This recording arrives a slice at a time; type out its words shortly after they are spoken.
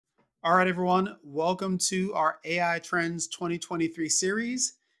All right, everyone, welcome to our AI Trends 2023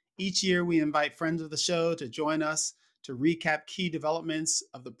 series. Each year, we invite friends of the show to join us to recap key developments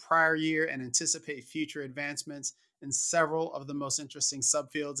of the prior year and anticipate future advancements in several of the most interesting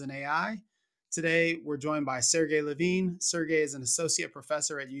subfields in AI. Today, we're joined by Sergey Levine. Sergey is an associate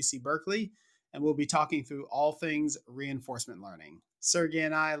professor at UC Berkeley, and we'll be talking through all things reinforcement learning. Sergey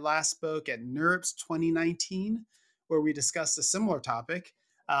and I last spoke at NeurIPS 2019, where we discussed a similar topic.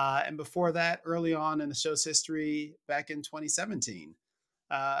 And before that, early on in the show's history, back in 2017.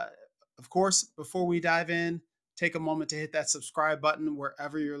 Uh, of course, before we dive in, take a moment to hit that subscribe button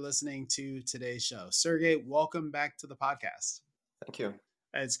wherever you're listening to today's show. Sergey, welcome back to the podcast. Thank you.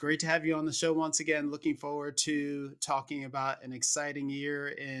 It's great to have you on the show once again. Looking forward to talking about an exciting year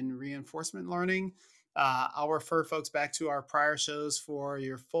in reinforcement learning. I'll refer folks back to our prior shows for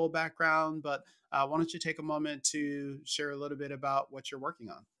your full background, but why don't you take a moment to share a little bit about what you're working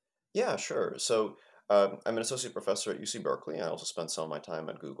on? Yeah, sure. I'm an associate professor at UC Berkeley. I also spend some of my time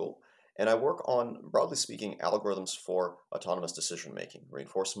at Google. And I work on, broadly speaking, algorithms for autonomous decision making,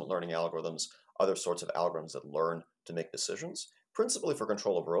 reinforcement learning algorithms, other sorts of algorithms that learn to make decisions, principally for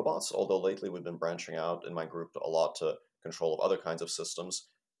control of robots, although lately we've been branching out in my group a lot to control of other kinds of systems,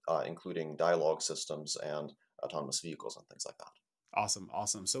 including dialogue systems and autonomous vehicles and things like that. Awesome,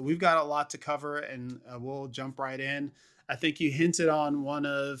 awesome. So we've got a lot to cover, and we'll jump right in. I think you hinted on one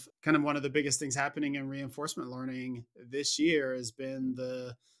of the biggest things happening in reinforcement learning this year has been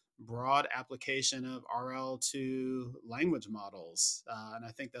the broad application of RL to language models, and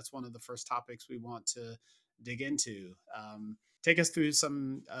I think that's one of the first topics we want to dig into. Take us through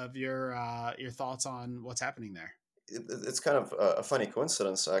some of your thoughts on what's happening there. It's kind of a funny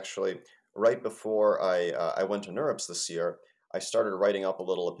coincidence, actually. Right before I went to NeurIPS this year, I started writing up a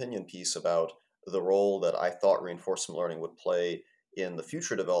little opinion piece about the role that I thought reinforcement learning would play in the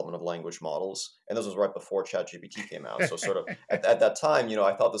future development of language models. And this was right before ChatGPT came out. So, sort of at that time,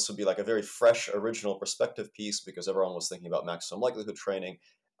 I thought this would be like a very fresh, original perspective piece because everyone was thinking about maximum likelihood training.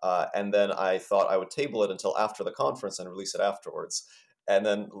 And then I thought I would table it until after the conference and release it afterwards. And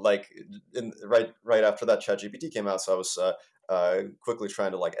then, right after that, ChatGPT came out, so I was quickly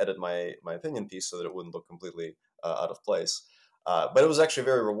trying to edit my opinion piece so that it wouldn't look completely out of place. But it was actually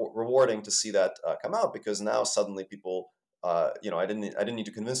very rewarding to see that come out because now suddenly people, I didn't need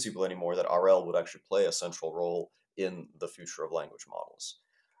to convince people anymore that RL would actually play a central role in the future of language models.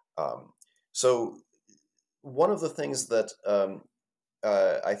 So one of the things that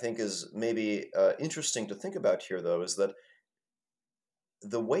I think is maybe interesting to think about here, though, is that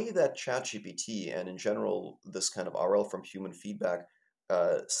the way that ChatGPT and in general this kind of RL from human feedback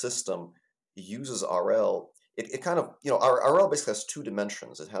system uses RL, it kind of, RL basically has two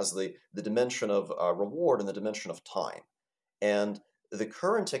dimensions. It has the dimension of reward and the dimension of time. And the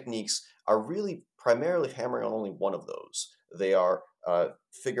current techniques are really primarily hammering on only one of those. They are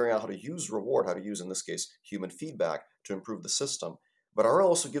figuring out how to use reward, how to use, in this case, human feedback to improve the system. But RL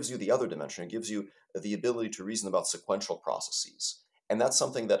also gives you the other dimension. It gives you the ability to reason about sequential processes. And that's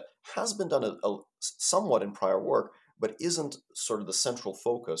something that has been done somewhat in prior work, but isn't sort of the central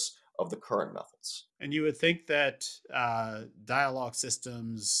focus of the current methods. And you would think that dialogue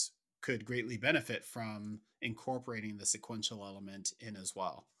systems could greatly benefit from incorporating the sequential element in as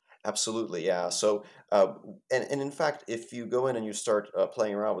well. Absolutely, yeah. And in fact, if you go in and you start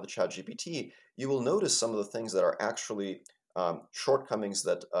playing around with the ChatGPT, you will notice some of the things that are actually shortcomings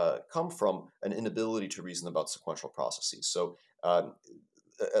that come from an inability to reason about sequential processes. So um,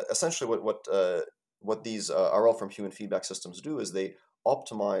 essentially, what these RL from human feedback systems do is they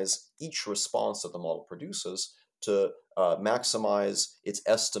optimize each response that the model produces to maximize its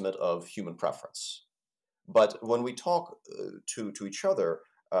estimate of human preference. But when we talk to each other,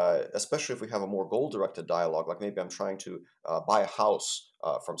 especially if we have a more goal-directed dialogue, like maybe I'm trying to buy a house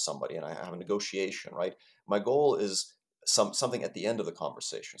from somebody and I have a negotiation, right? My goal is something at the end of the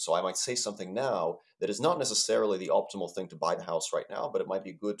conversation. So I might say something now that is not necessarily the optimal thing to buy the house right now, but it might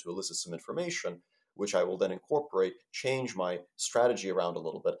be good to elicit some information, which I will then incorporate, change my strategy around a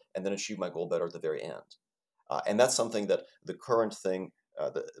little bit, and then achieve my goal better at the very end. And that's something that the current thing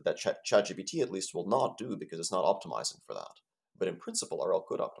that ChatGPT at least will not do because it's not optimizing for that. But in principle, RL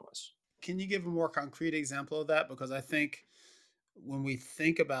could optimize. Can you give a more concrete example of that? Because I think when we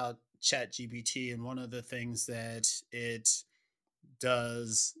think about ChatGPT, and one of the things that it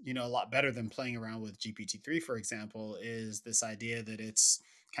does, a lot better than playing around with GPT-3, for example, is this idea that it's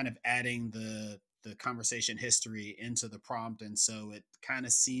kind of adding the conversation history into the prompt, and so it kind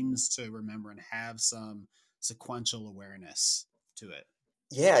of seems to remember and have some sequential awareness to it.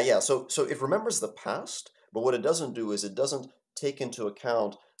 Yeah, yeah. So it remembers the past, but what it doesn't do is it doesn't take into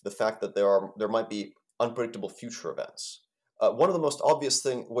account the fact that there might be unpredictable future events. One of the most obvious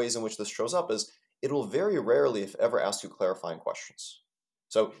ways in which this shows up is it will very rarely, if ever, ask you clarifying questions.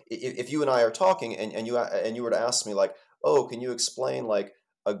 So if you and I are talking and you were to ask me like, oh, can you explain like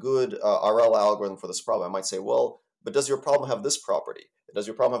a good RL algorithm for this problem? I might say, well, but does your problem have this property? Does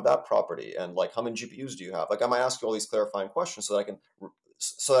your problem have that property? And like, how many GPUs do you have? Like, I might ask you all these clarifying questions so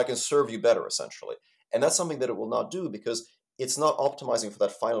that I can serve you better, essentially. And that's something that it will not do because it's not optimizing for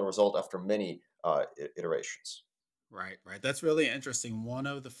that final result after many iterations. Right, right. That's really interesting. One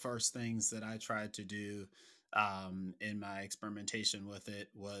of the first things that I tried to do in my experimentation with it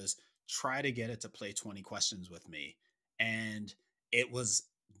was try to get it to play 20 questions with me. And it was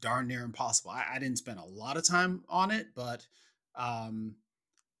darn near impossible. I didn't spend a lot of time on it, but um,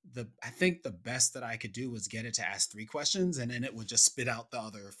 I think the best that I could do was get it to ask 3 questions, and then it would just spit out the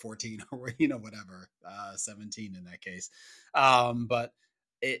other 14 or whatever, 17 in that case. But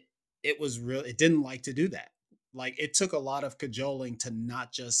it it was real. It didn't like to do that. Like it took a lot of cajoling to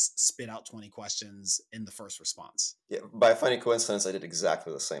not just spit out 20 questions in the first response. Yeah, by a funny coincidence, I did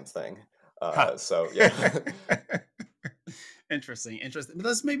exactly the same thing. Ha. So yeah. Interesting, interesting. But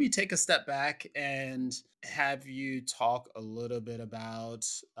let's maybe take a step back and have you talk a little bit about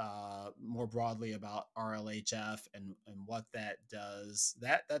more broadly about RLHF and what that does.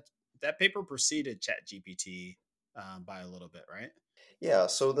 That paper preceded ChatGPT by a little bit, right? Yeah,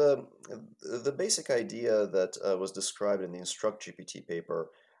 so the basic idea that was described in the Instruct GPT paper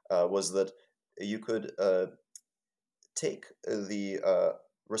was that you could take the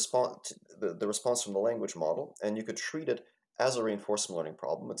response from the language model, and you could treat it as a reinforcement learning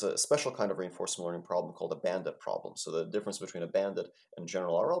problem. It's a special kind of reinforcement learning problem called a bandit problem. So the difference between a bandit and a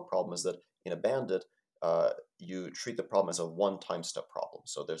general RL problem is that in a bandit, you treat the problem as a one-time step problem.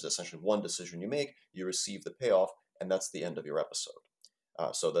 So there's essentially one decision you make, you receive the payoff, and that's the end of your episode.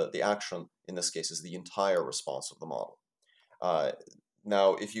 So the action in this case is the entire response of the model. Uh,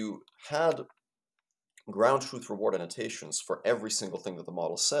 Now, if you had ground truth reward annotations for every single thing that the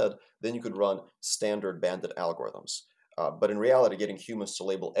model said, then you could run standard bandit algorithms. But in reality, getting humans to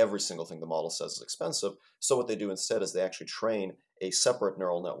label every single thing the model says is expensive. So what they do instead is they actually train a separate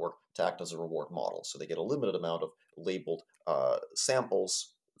neural network to act as a reward model. So they get a limited amount of labeled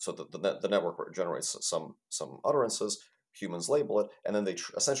samples, so that the network generates some utterances. Humans label it, and then they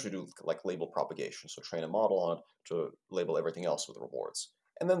essentially do like label propagation. So train a model on it to label everything else with rewards,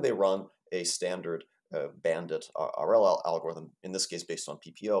 and then they run a standard bandit RL algorithm, in this case based on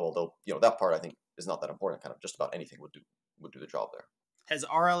PPO, although that part I think is not that important. Kind of just about anything would do the job there. Has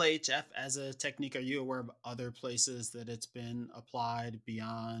RLHF as a technique, are you aware of other places that it's been applied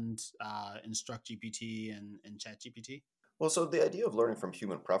beyond Instruct GPT and Chat GPT? Well, so the idea of learning from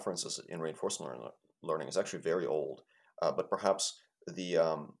human preferences in reinforcement learning is actually very old, but perhaps the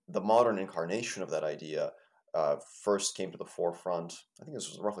modern incarnation of that idea first came to the forefront. I think this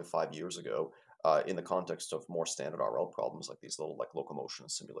was roughly 5 years ago, in the context of more standard RL problems like these little like locomotion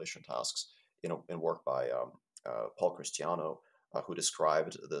and simulation tasks. In work by Paul Cristiano, who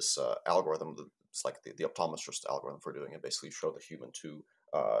described this algorithm. It's like the optometrist algorithm for doing it. Basically, show the human two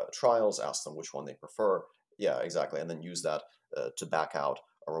trials, ask them which one they prefer. Yeah, exactly, and then use that to back out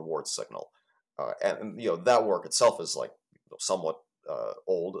a reward signal. And that work itself is like somewhat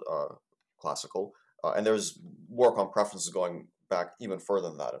old, classical, and there's work on preferences going back even further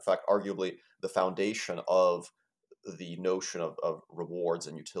than that. In fact, arguably the foundation of the notion of rewards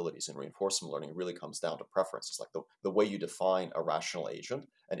and utilities in reinforcement learning really comes down to preferences. Like the way you define a rational agent,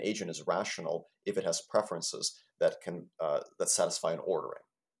 an agent is rational if it has preferences that satisfy an ordering.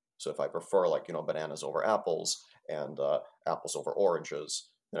 So if I prefer like bananas over apples and apples over oranges,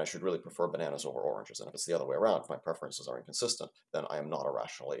 then I should really prefer bananas over oranges. And if it's the other way around, if my preferences are inconsistent, then I am not a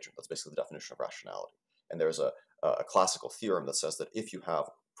rational agent. That's basically the definition of rationality. And there's a classical theorem that says that if you have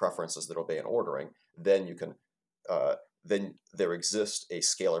preferences that obey an ordering, then you can then there exists a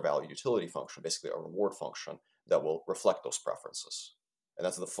scalar value utility function, basically a reward function that will reflect those preferences. And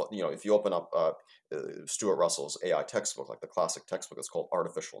that's if you open up Stuart Russell's AI textbook, like the classic textbook, it's called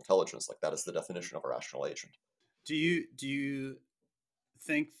Artificial Intelligence. Like that is the definition of a rational agent. Do you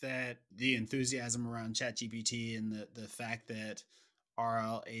think that the enthusiasm around ChatGPT and the fact that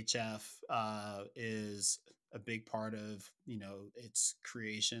RLHF is a big part of its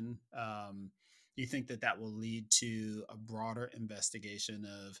creation, do you think that that will lead to a broader investigation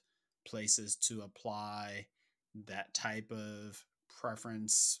of places to apply that type of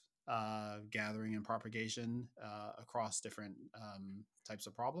preference gathering and propagation across different types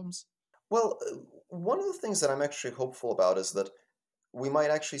of problems? Well, one of the things that I'm actually hopeful about is that we might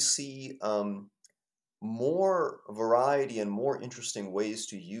actually see more variety and more interesting ways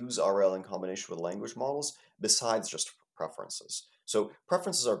to use RL in combination with language models besides just preferences. So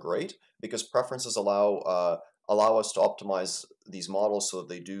preferences are great because preferences allow us to optimize these models so that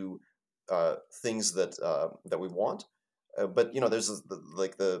they do things that we want. But there's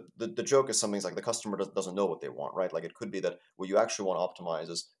like the joke is something like the customer doesn't know what they want, right? Like it could be that what you actually want to optimize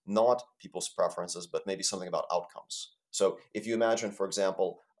is not people's preferences, but maybe something about outcomes. So if you imagine, for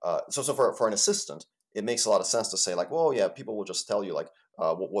example, so for an assistant, it makes a lot of sense to say like, well, yeah, people will just tell you like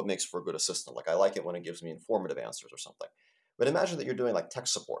what makes for a good assistant. Like I like it when it gives me informative answers or something. But imagine that you're doing like tech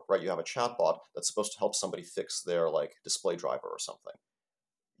support, right? You have a chatbot that's supposed to help somebody fix their like display driver or something.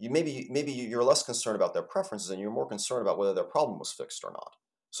 You're less concerned about their preferences and you're more concerned about whether their problem was fixed or not.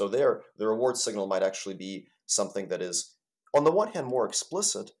 So there, the reward signal might actually be something that is, on the one hand, more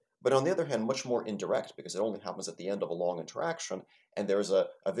explicit, but on the other hand, much more indirect because it only happens at the end of a long interaction. And there's a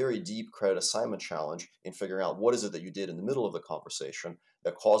very deep credit assignment challenge in figuring out what is it that you did in the middle of the conversation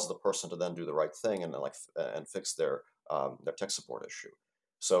that caused the person to then do the right thing and then and fix their tech support issue.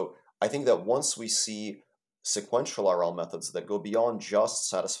 So I think that once we see sequential RL methods that go beyond just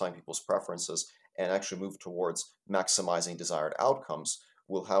satisfying people's preferences and actually move towards maximizing desired outcomes,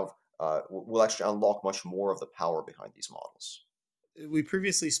 we'll actually unlock much more of the power behind these models. We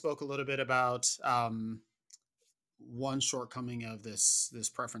previously spoke a little bit about one shortcoming of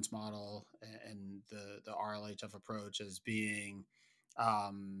this preference model and the RLHF approach as being,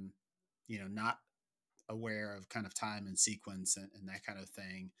 um, not aware of kind of time and sequence and that kind of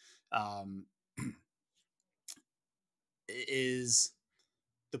thing. Um, is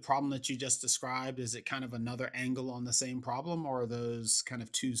the problem that you just described, is it kind of another angle on the same problem, or are those kind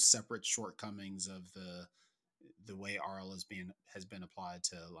of two separate shortcomings of the way RL has been applied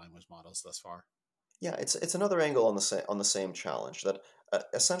to language models thus far? Yeah, it's another angle on the same challenge that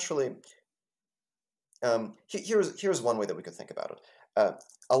essentially here's one way that we could think about it.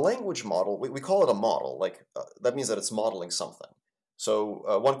 A language model, we call it a model, like that means that it's modeling something.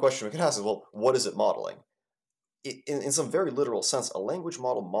 So one question we could ask is, well, what is it modeling? In some very literal sense, a language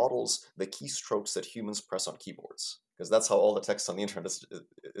model models the keystrokes that humans press on keyboards, because that's how all the text on the internet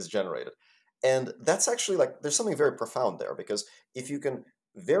is generated. And that's actually like, there's something very profound there, because if you can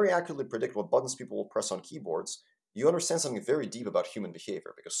very accurately predict what buttons people will press on keyboards, you understand something very deep about human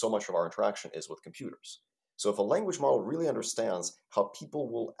behavior, because so much of our interaction is with computers. So if a language model really understands how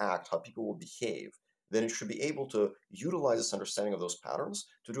people will act, how people will behave, then it should be able to utilize this understanding of those patterns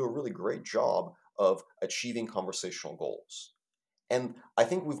to do a really great job of achieving conversational goals. And I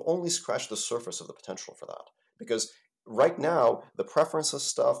think we've only scratched the surface of the potential for that. Because right now, the preferences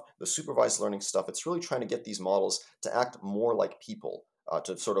stuff, the supervised learning stuff, it's really trying to get these models to act more like people,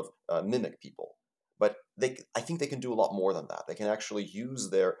 to sort of mimic people. But I think they can do a lot more than that. They can actually use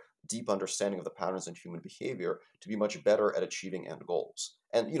their deep understanding of the patterns in human behavior to be much better at achieving end goals.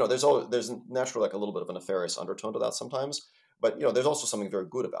 And there's naturally like a little bit of a nefarious undertone to that sometimes, but there's also something very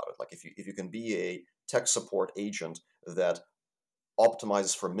good about it. Like if you can be a tech support agent that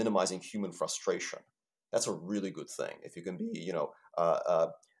optimizes for minimizing human frustration, that's a really good thing. If you can be,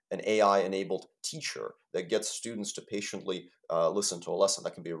 an AI-enabled teacher that gets students to patiently listen to a lesson,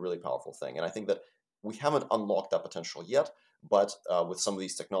 that can be a really powerful thing. And I think that we haven't unlocked that potential yet, but with some of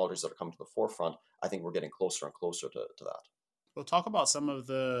these technologies that are coming to the forefront, I think we're getting closer and closer to that. We'll talk about some of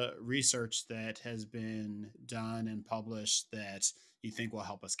the research that has been done and published that you think will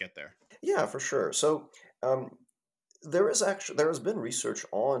help us get there. Yeah, for sure. So um, there has been research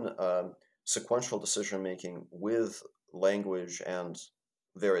on sequential decision making with language and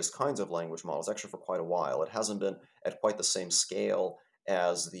various kinds of language models actually for quite a while. It hasn't been at quite the same scale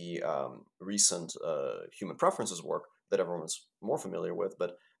as the recent human preferences work that everyone's more familiar with.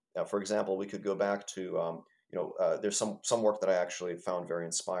 But for example, we could go back to there's some work that I actually found very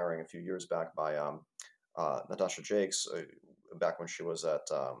inspiring a few years back by Natasha Jakes, back when she was at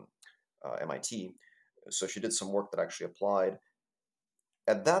MIT. So she did some work that actually applied,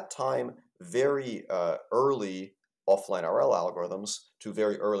 at that time, very early offline RL algorithms to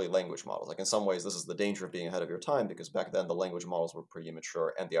very early language models. Like in some ways, this is the danger of being ahead of your time, because back then the language models were pretty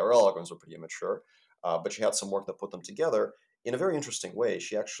immature and the RL algorithms were pretty immature. But she had some work that put them together in a very interesting way.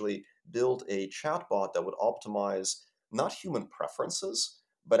 She actually built a chatbot that would optimize not human preferences,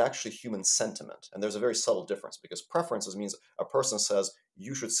 but actually human sentiment. And there's a very subtle difference, because preferences means a person says,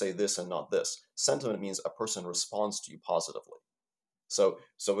 you should say this and not this. Sentiment means a person responds to you positively. So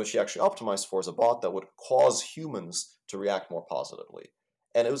what she actually optimized for is a bot that would cause humans to react more positively.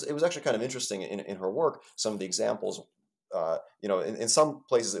 And it was actually kind of interesting in her work. Some of the examples, in some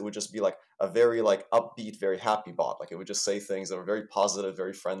places it would just be like a very like upbeat, very happy bot. Like it would just say things that were very positive,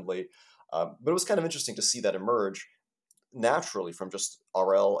 very friendly. But it was kind of interesting to see that emerge naturally from just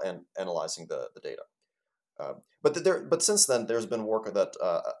RL and analyzing the data. But since then, there's been work that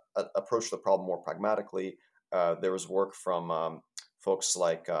approached the problem more pragmatically. There was work from folks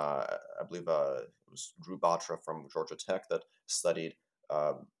like I believe it was Drew Batra from Georgia Tech that studied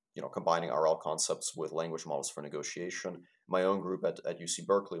combining RL concepts with language models for negotiation. My own group at UC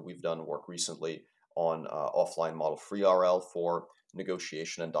Berkeley, we've done work recently on offline model free RL for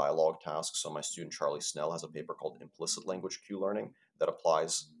negotiation and dialogue tasks. So my student Charlie Snell has a paper called Implicit Language Queue Learning that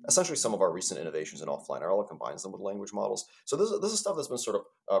applies essentially some of our recent innovations in offline RL, combines them with language models. So this is stuff that's been sort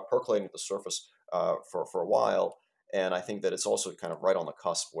of percolating at the surface for a while, and I think that it's also kind of right on the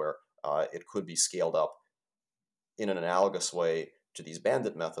cusp where it could be scaled up in an analogous way to these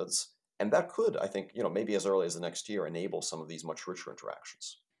bandit methods, and that could, I think, maybe as early as the next year, enable some of these much richer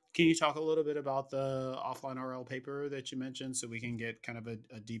interactions. Can you talk a little bit about the offline RL paper that you mentioned so we can get kind of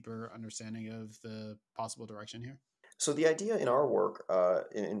a deeper understanding of the possible direction here? So the idea in our work,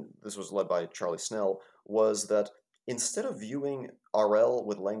 this was led by Charlie Snell, was that instead of viewing RL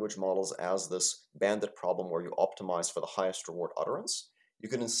with language models as this bandit problem where you optimize for the highest reward utterance, you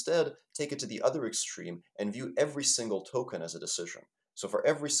can instead take it to the other extreme and view every single token as a decision. So for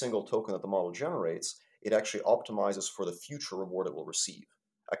every single token that the model generates, it actually optimizes for the future reward it will receive,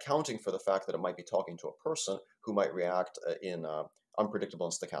 accounting for the fact that it might be talking to a person who might react in unpredictable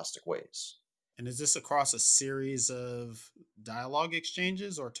and stochastic ways. And is this across a series of dialogue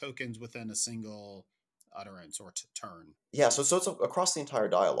exchanges or tokens within a single utterance or turn? Yeah, so it's across the entire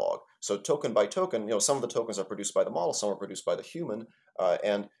dialogue. So token by token, some of the tokens are produced by the model, some are produced by the human,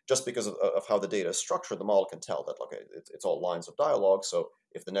 and just because of how the data is structured, the model can tell that okay, it's all lines of dialogue. So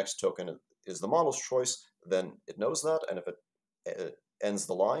if the next token is the model's choice, then it knows that, and if it ends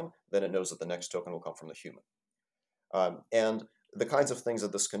the line, then it knows that the next token will come from the human. And the kinds of things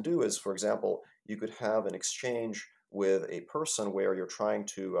that this can do is, for example, you could have an exchange with a person where you're trying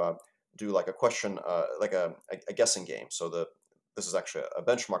to do like a question, like a guessing game. So this is actually a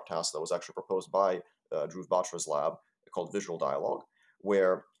benchmark task that was actually proposed by Dhruv Batra's lab called Visual Dialogue,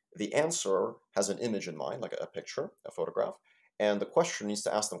 where the answer has an image in mind, like a picture, a photograph, and the question needs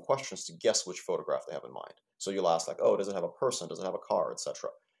to ask them questions to guess which photograph they have in mind. So you'll ask like, oh, does it have a person? Does it have a car,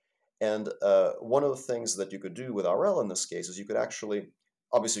 etc. And one of the things that you could do with RL in this case is you could actually,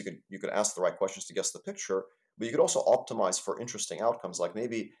 obviously, you could ask the right questions to guess the picture, but you could also optimize for interesting outcomes, like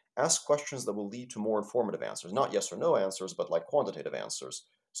maybe ask questions that will lead to more informative answers, not yes or no answers, but like quantitative answers.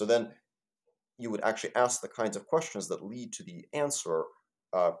 So then you would actually ask the kinds of questions that lead to the answer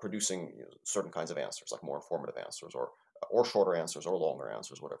producing certain kinds of answers, like more informative answers, or shorter answers, or longer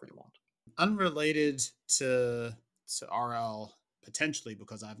answers, whatever you want. Unrelated to RL potentially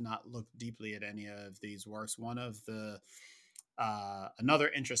because I've not looked deeply at any of these works. One of the another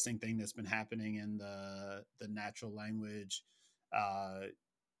interesting thing that's been happening in the natural language uh,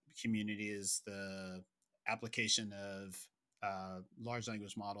 community is the application of large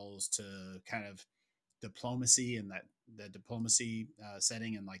language models to kind of diplomacy and that the diplomacy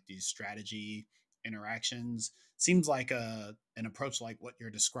setting and like these strategy interactions seems like an approach like what you're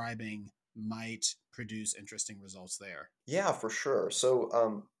describing might produce interesting results there. Yeah, for sure. So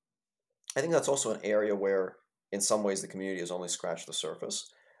I think that's also an area where, in some ways, the community has only scratched the surface.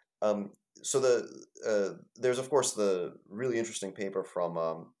 So there's of course the really interesting paper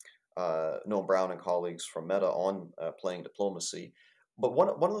from Noam Brown and colleagues from Meta on playing diplomacy. But one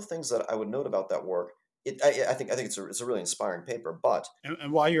of the things that I would note about that work, I think it's a really inspiring paper. But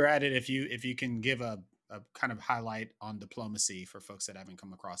And while you're at it, if you can give a kind of highlight on diplomacy for folks that haven't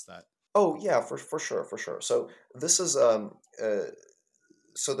come across that. oh yeah, for sure. So this is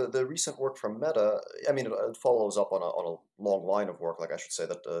so the recent work from Meta, I mean, it follows up on a long line of work. Like I should say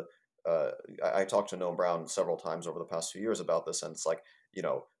that I talked to Noam Brown several times over the past few years about this, and it's like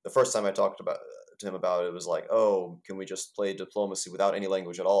the first time I talked to him about it, it was like, oh, can we just play diplomacy without any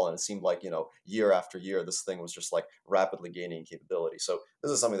language at all? And it seemed like year after year, this thing was just like rapidly gaining capability. So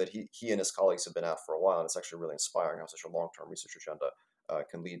this is something that he and his colleagues have been at for a while, and it's actually really inspiring how such a long term research agenda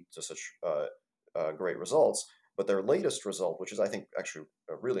can lead to such great results. But their latest result, which is I think actually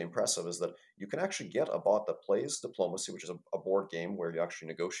really impressive, is that you can actually get a bot that plays diplomacy, which is a board game where you actually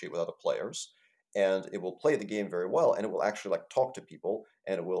negotiate with other players, and it will play the game very well, and it will actually like talk to people,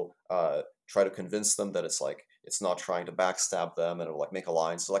 and it will try to convince them that it's not trying to backstab them, and it will like make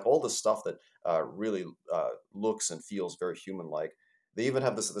alliances, like all this stuff that really looks and feels very human like. They even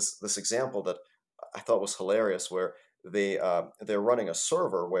have this example that I thought was hilarious, where they're running a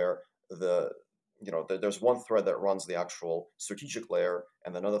server where there's one thread that runs the actual strategic layer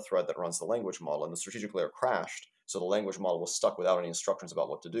and another thread that runs the language model, and the strategic layer crashed. So the language model was stuck without any instructions about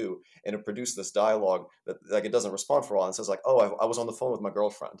what to do, and it produced this dialogue that like it doesn't respond for a while and says like, "Oh, I was on the phone with my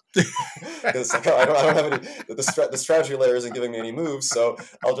girlfriend." It's like, oh, I don't have any. The strategy layer isn't giving me any moves, so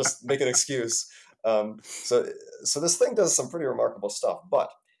I'll just make an excuse. So this thing does some pretty remarkable stuff. But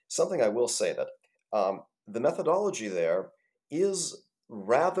something I will say that the methodology there is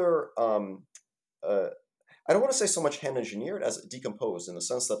rather uh, I don't want to say so much hand engineered as decomposed in the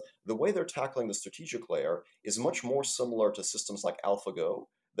sense that the way they're tackling the strategic layer is much more similar to systems like AlphaGo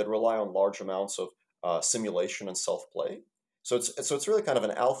that rely on large amounts of simulation and self play. So it's really kind of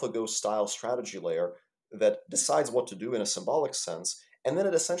an AlphaGo style strategy layer that decides what to do in a symbolic sense, and then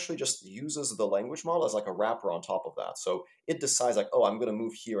it essentially just uses the language model as like a wrapper on top of that. So it decides like, oh, I'm going to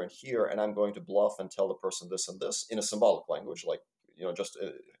move here and here, and I'm going to bluff and tell the person this and this in a symbolic language, like just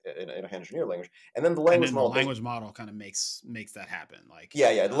in a engineer language, and then the And language then the model language model kind of makes that happen, like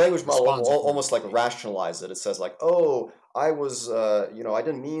yeah, the language model responds almost like accordingly. rationalize it. It says like, oh, I was, I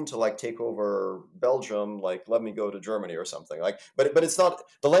didn't mean to like take over Belgium. Like, let me go to Germany or something. Like, but it's not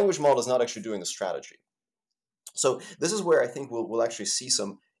the language model is not actually doing the strategy. So this is where I think we'll actually see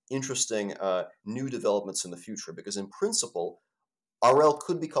some interesting new developments in the future because in principle, RL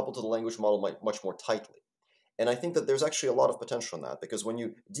could be coupled to the language model much more tightly. And I think that there's actually a lot of potential in that because when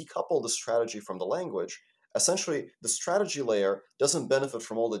you decouple the strategy from the language, essentially the strategy layer doesn't benefit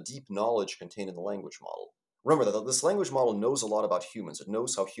from all the deep knowledge contained in the language model. Remember that this language model knows a lot about humans. It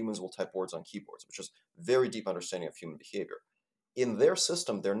knows how humans will type words on keyboards, which is very deep understanding of human behavior. In their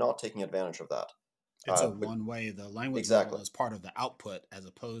system, they're not taking advantage of that. It's a But one way. The language model exactly, is part of the output as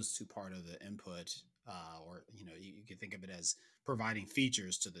opposed to part of the input. Or you can think of it as providing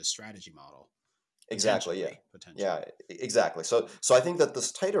features to the strategy model exactly, yeah, potentially. yeah, exactly. So I think that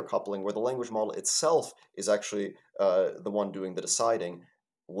this tighter coupling, where the language model itself is actually the one doing the deciding,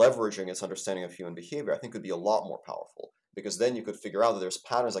 leveraging its understanding of human behavior, I think could be a lot more powerful because then you could figure out that there's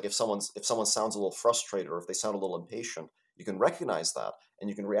patterns. Like if someone sounds a little frustrated or if they sound a little impatient, you can recognize that and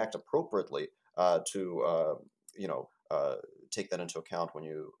you can react appropriately to take that into account when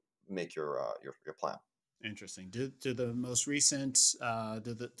you make your plan. Interesting. Do the most recent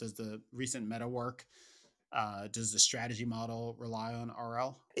does the recent meta work, does the strategy model rely on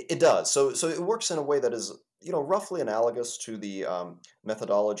RL? It does. So it works in a way that is roughly analogous to the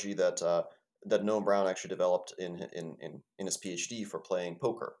methodology that Noam Brown actually developed in his PhD for playing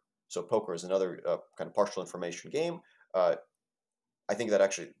poker. So poker is another kind of partial information game. Uh, I think that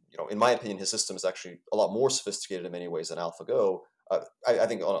actually, in my opinion, his system is actually a lot more sophisticated in many ways than AlphaGo. I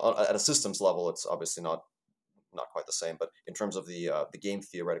think at a systems level, it's obviously not quite the same, but in terms of the game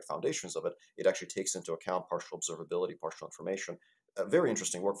theoretic foundations of it, it actually takes into account partial observability, partial information. Very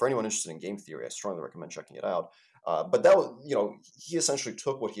interesting work for anyone interested in game theory. I strongly recommend checking it out. But that was, he essentially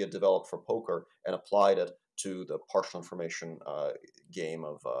took what he had developed for poker and applied it to the partial information game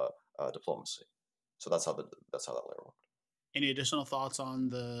of diplomacy. So that's how that layer worked. Any additional thoughts on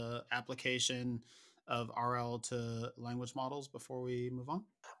the application of RL to language models before we move on?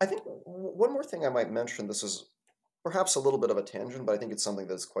 I think one more thing I might mention. This is perhaps a little bit of a tangent, but I think it's something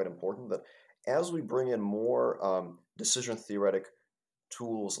that's quite important. That as we bring in more decision theoretic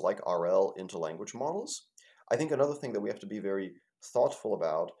tools like RL into language models, I think another thing that we have to be very thoughtful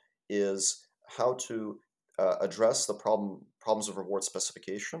about is how to address the problems of reward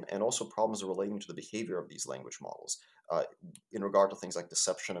specification and also problems relating to the behavior of these language models in regard to things like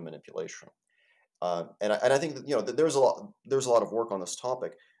deception and manipulation. And I think that that there's a lot of work on this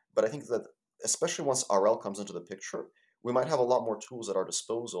topic, but I think that especially once RL comes into the picture, we might have a lot more tools at our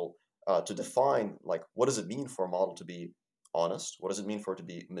disposal to define like what does it mean for a model to be honest, what does it mean for it to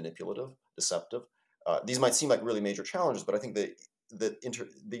be manipulative, deceptive. These might seem like really major challenges, but I think the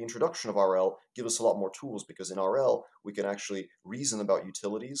introduction of RL gives us a lot more tools because in RL we can actually reason about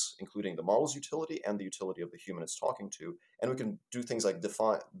utilities, including the model's utility and the utility of the human it's talking to, and we can do things like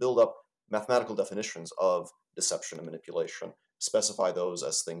build up mathematical definitions of deception and manipulation, specify those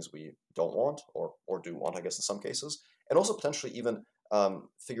as things we don't want or do want, I guess, in some cases, and also potentially even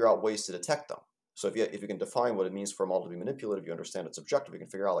figure out ways to detect them. So if you can define what it means for a model to be manipulative, you understand its objective, you can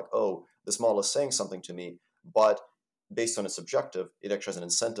figure out like, oh, this model is saying something to me, but based on its objective, it actually has an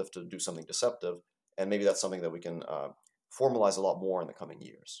incentive to do something deceptive, and maybe that's something that we can formalize a lot more in the coming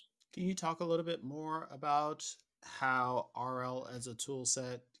years. Can you talk a little bit more about how RL as a tool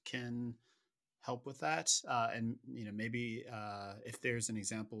set can help with that? And maybe if there's an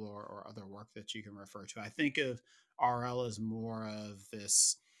example or other work that you can refer to. I think of RL as more of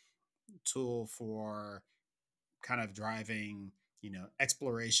this tool for kind of driving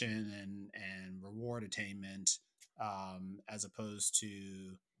exploration and reward attainment, as opposed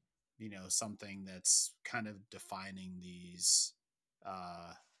to something that's kind of defining these,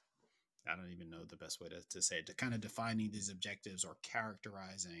 I don't even know the best way to say it, to kind of defining these objectives or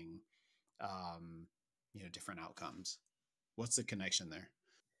characterizing, um, different outcomes. What's the connection there?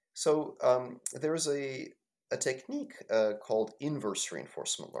 So there's a technique called inverse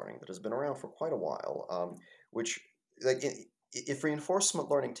reinforcement learning that has been around for quite a while, which like if reinforcement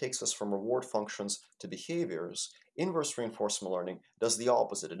learning takes us from reward functions to behaviors, inverse reinforcement learning does the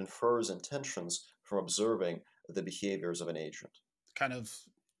opposite. It infers intentions from observing the behaviors of an agent. Kind of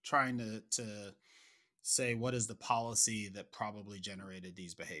trying to say what is the policy that probably generated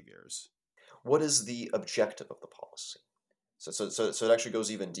these behaviors. What is the objective of the policy? So it actually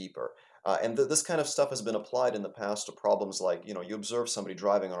goes even deeper. And this kind of stuff has been applied in the past to problems like, you observe somebody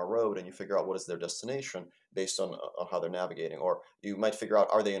driving on a road and you figure out what is their destination based on how they're navigating. Or you might figure out,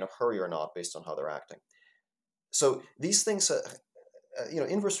 are they in a hurry or not based on how they're acting. So these things,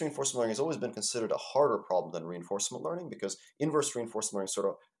 inverse reinforcement learning has always been considered a harder problem than reinforcement learning because inverse reinforcement learning sort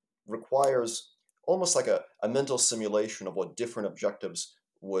of requires almost like a mental simulation of what different objectives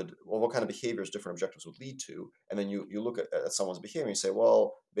would, well, what kind of behaviors different objectives would lead to. And then you look at someone's behavior and you say,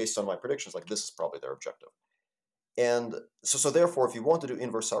 well, based on my predictions, like this is probably their objective. And so therefore, if you want to do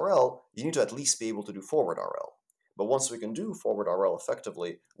inverse RL, you need to at least be able to do forward RL. But once we can do forward RL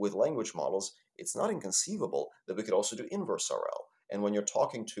effectively with language models, it's not inconceivable that we could also do inverse RL. And when you're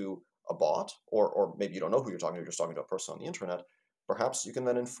talking to a bot, or maybe you don't know who you're just talking to a person on the internet, perhaps you can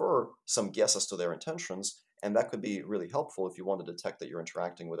then infer some guess as to their intentions, and that could be really helpful if you want to detect that you're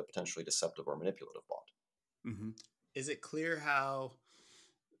interacting with a potentially deceptive or manipulative bot. Mm-hmm. Is it clear how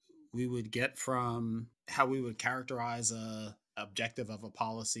we would get from how we would characterize a objective of a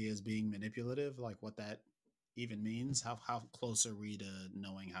policy as being manipulative, like what that even means? How close are we to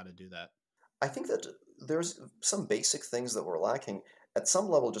knowing how to do that? I think that there's some basic things that we're lacking. At some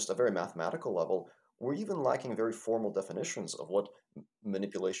level, just a very mathematical level, we're even lacking very formal definitions of what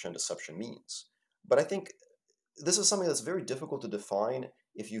manipulation and deception means. But I think this is something that's very difficult to define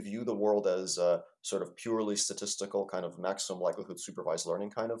if you view the world as a sort of purely statistical, kind of maximum likelihood supervised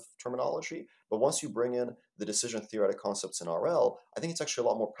learning kind of terminology. But once you bring in the decision theoretic concepts in RL, I think it's actually a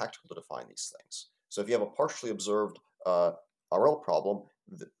lot more practical to define these things. So if you have a partially observed RL problem,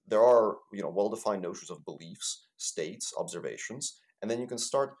 there are well-defined notions of beliefs, states, observations, and then you can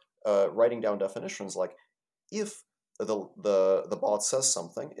start writing down definitions like if the bot says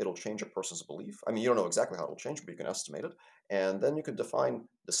something, it'll change a person's belief. I mean, you don't know exactly how it'll change, but you can estimate it. And then you could define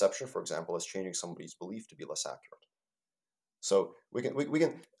deception, for example, as changing somebody's belief to be less accurate. So we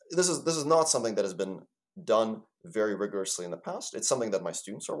can this is not something that has been done very rigorously in the past. It's something that my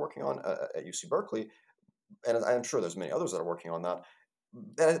students are working on at UC Berkeley, and I'm sure there's many others that are working on that.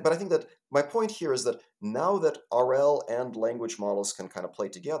 But I think that my point here is that now that RL and language models can kind of play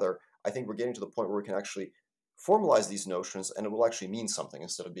together, I think we're getting to the point where we can actually formalize these notions and it will actually mean something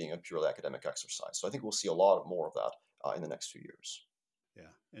instead of being a purely academic exercise. So I think we'll see a lot more of that in the next few years.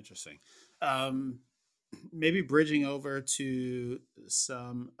 Yeah, interesting. Um, Maybe bridging over to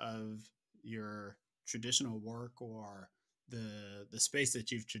some of your traditional work or the space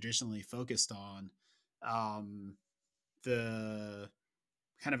that you've traditionally focused on, um, the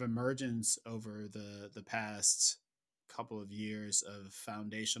kind of emergence over the past couple of years of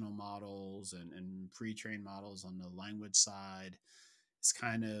foundational models and pre-trained models on the language side is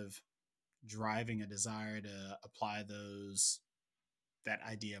kind of driving a desire to apply that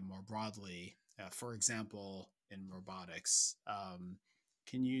idea more broadly. For example, in robotics,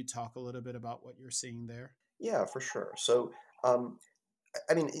 can you talk a little bit about what you're seeing there? Yeah, for sure. So um,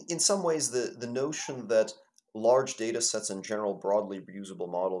 I mean, in some ways, the notion that large data sets in general, broadly reusable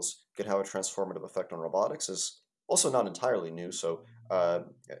models could have a transformative effect on robotics is also not entirely new. So,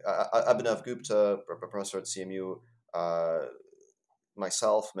 Abhinav Gupta, professor at CMU, uh,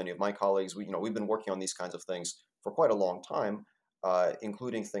 myself, many of my colleagues, we've been working on these kinds of things for quite a long time,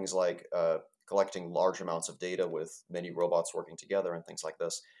 including things like collecting large amounts of data with many robots working together and things like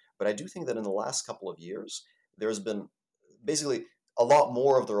this. But I do think that in the last couple of years, there's been basically a lot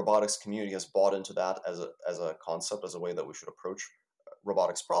more of the robotics community has bought into that as a concept, as a way that we should approach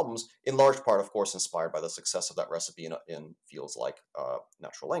robotics problems, in large part, of course, inspired by the success of that recipe in fields like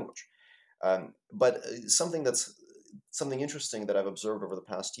natural language. But something interesting that I've observed over the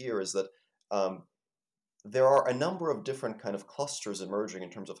past year is that um, there are a number of different kind of clusters emerging in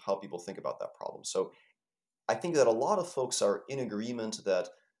terms of how people think about that problem. So I think that a lot of folks are in agreement that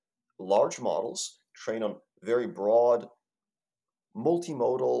large models trained on very broad,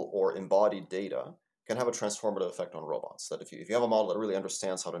 multimodal, or embodied data can have a transformative effect on robots. That if you have a model that really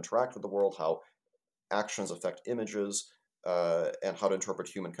understands how to interact with the world, how actions affect images, and how to interpret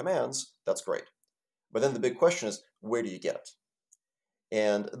human commands, that's great. But then the big question is, where do you get it?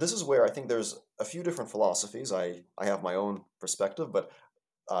 And this is where I think there's a few different philosophies. I have my own perspective, but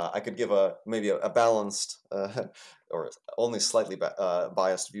I could give maybe a balanced or only slightly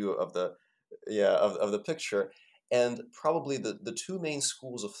biased view of the of the picture. And probably the two main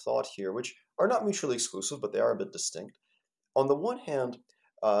schools of thought here, which are not mutually exclusive, but they are a bit distinct. On the one hand,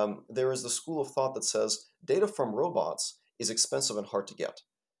 there is the school of thought that says data from robots is expensive and hard to get.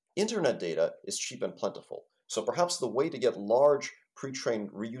 Internet data is cheap and plentiful. So perhaps the way to get large pre-trained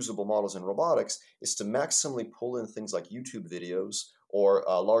reusable models in robotics is to maximally pull in things like YouTube videos or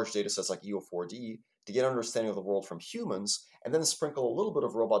large data sets like EO4D to get an understanding of the world from humans, and then sprinkle a little bit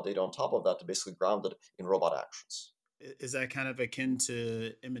of robot data on top of that to basically ground it in robot actions. Is that kind of akin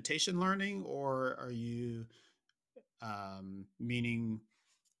to imitation learning, or are you meaning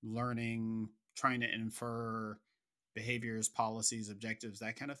learning, trying to infer behaviors, policies, objectives,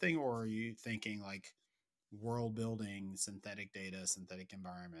 that kind of thing? Or are you thinking like world building, synthetic data, synthetic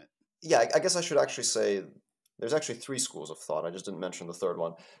environment? Yeah, I guess I should actually say there's actually three schools of thought. I just didn't mention the third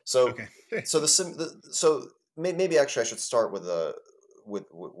one. So, Okay. so maybe actually I should start with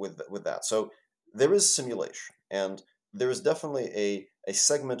with that. So there is simulation, and there is definitely a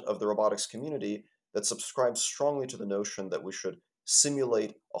segment of the robotics community that subscribes strongly to the notion that we should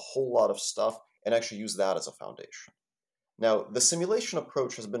simulate a whole lot of stuff and actually use that as a foundation. Now, the simulation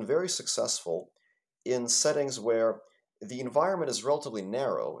approach has been very successful in settings where the environment is relatively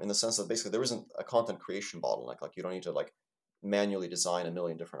narrow in the sense that basically there isn't a content creation bottleneck. Like you don't need to like manually design a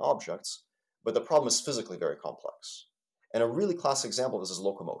million different objects, but the problem is physically very complex. And a really classic example of this is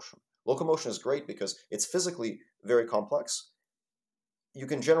locomotion. Locomotion is great because it's physically very complex. You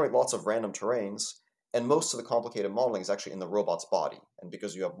can generate lots of random terrains, and most of the complicated modeling is actually in the robot's body. And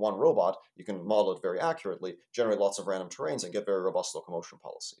because you have one robot, you can model it very accurately, generate lots of random terrains, and get very robust locomotion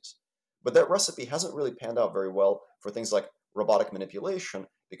policies. But that recipe hasn't really panned out very well for things like robotic manipulation,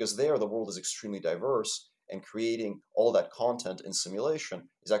 because there the world is extremely diverse, and creating all that content in simulation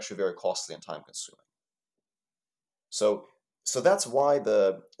is actually very costly and time consuming. So so that's why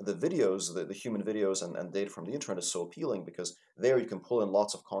the videos, the human videos and data from the internet is so appealing, because there you can pull in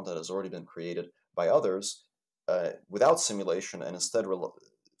lots of content that's already been created by others without simulation, and instead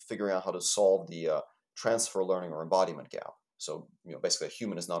figuring out how to solve the transfer learning or embodiment gap. So basically a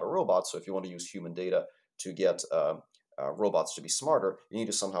human is not a robot, so if you want to use human data to get robots to be smarter, you need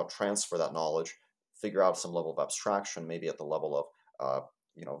to somehow transfer that knowledge, figure out some level of abstraction, maybe at the level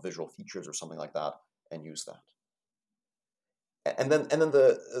of visual features or something like that, and use that. And then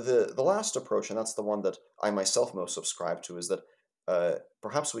the last approach, and that's the one that I myself most subscribe to, is that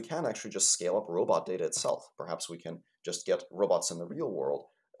perhaps we can actually just scale up robot data itself. Perhaps we can just get robots in the real world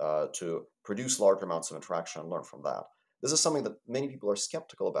to produce large amounts of interaction and learn from that. This is something that many people are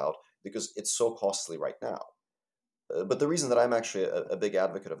skeptical about because it's so costly right now. But the reason that I'm actually a big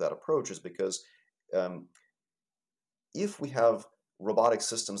advocate of that approach is because um, if we have robotic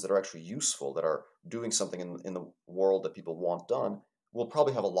systems that are actually useful, that are doing something in the world that people want done, we'll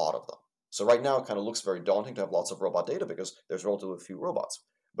probably have a lot of them. So right now it kind of looks very daunting to have lots of robot data because there's relatively few robots.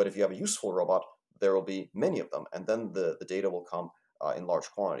 But if you have a useful robot, there will be many of them, and then the data will come in large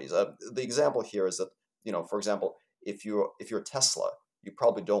quantities. The example here is that, for example, if you're Tesla, you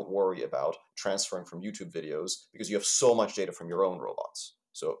probably don't worry about transferring from YouTube videos because you have so much data from your own robots.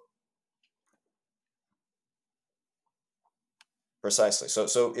 So precisely.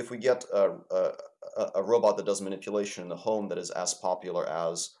 So if we get a robot that does manipulation in the home that is as popular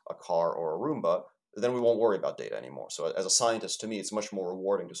as a car or a Roomba, then we won't worry about data anymore. So as a scientist, to me, it's much more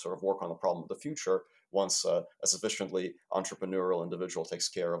rewarding to sort of work on the problem of the future once a sufficiently entrepreneurial individual takes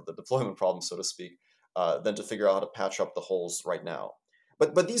care of the deployment problem, so to speak, than to figure out how to patch up the holes right now.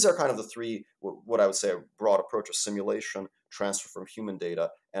 But these are kind of the three, what I would say, a broad approach of simulation, transfer from human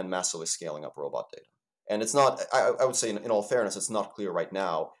data, and massively scaling up robot data. And it's not, I would say, in all fairness, it's not clear right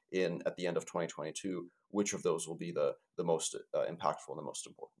now at the end of 2022 which of those will be the most impactful and the most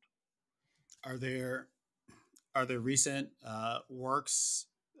important. Are there are there recent works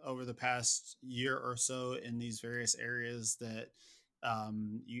over the past year or so in these various areas that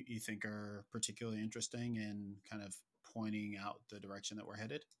you think are particularly interesting and kind of pointing out the direction that we're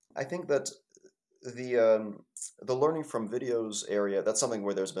headed? I think that the learning from videos area, that's something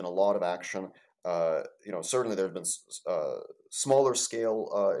where there's been a lot of action. Certainly there's been smaller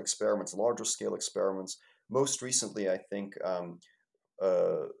scale experiments, larger scale experiments. Most recently, I think uh,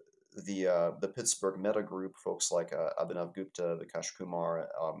 the Pittsburgh Meta Group, folks like Abhinav Gupta, Vikash Kumar,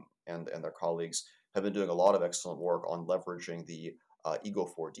 and their colleagues have been doing a lot of excellent work on leveraging the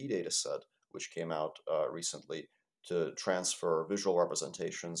Ego4D dataset, which came out recently, to transfer visual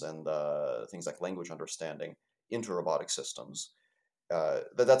representations and things like language understanding into robotic systems.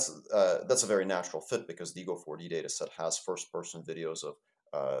 That's a very natural fit because the Ego4D dataset has first-person videos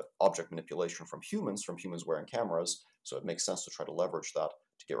of object manipulation from humans wearing cameras. So it makes sense to try to leverage that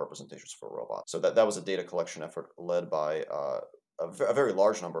to get representations for robots. So that was a data collection effort led by a very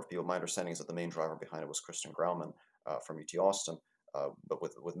large number of people. My understanding is that the main driver behind it was Kristen Grauman from UT Austin, but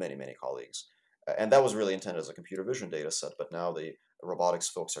with many colleagues. And that was really intended as a computer vision data set, but now the robotics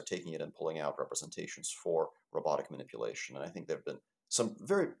folks are taking it and pulling out representations for robotic manipulation. And I think there have been some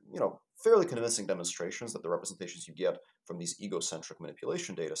very, fairly convincing demonstrations that the representations you get from these egocentric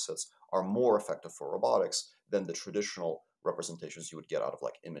manipulation data sets are more effective for robotics than the traditional representations you would get out of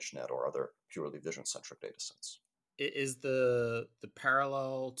like ImageNet or other purely vision-centric data sets. Is the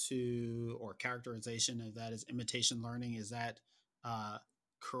parallel to or characterization of that as imitation learning, is that uh,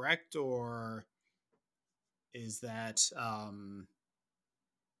 correct, or is that are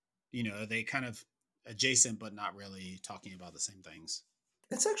they kind of adjacent but not really talking about the same things?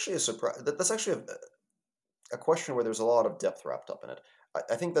 It's actually a surprise. That's actually a question where there's a lot of depth wrapped up in it.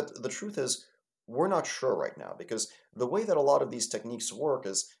 I think that the truth is we're not sure right now because the way that a lot of these techniques work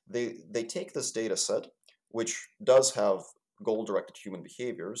is they take this data set, which does have goal-directed human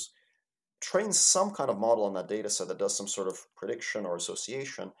behaviors, train some kind of model on that data set that does some sort of prediction or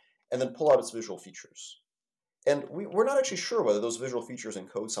association, and then pull out its visual features. And we're not actually sure whether those visual features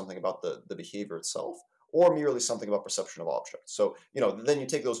encode something about the behavior itself or merely something about perception of objects. So, then you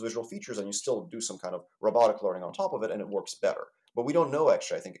take those visual features and you still do some kind of robotic learning on top of it and it works better. But we don't know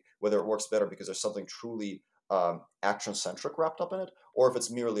actually, I think, whether it works better because there's something truly action-centric wrapped up in it, or if it's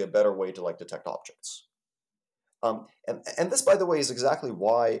merely a better way to like detect objects. And this, by the way, is exactly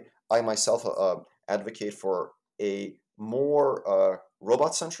why I myself advocate for a more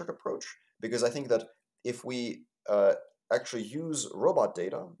robot-centric approach, because I think that if we actually use robot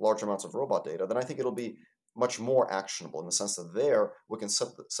data, large amounts of robot data, then I think it'll be much more actionable in the sense that there we can set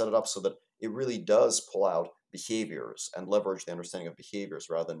it up so that it really does pull out behaviors and leverage the understanding of behaviors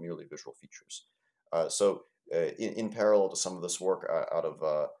rather than merely visual features. In parallel to some of this work out of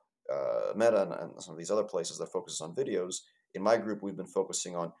Meta and some of these other places that focuses on videos, in my group we've been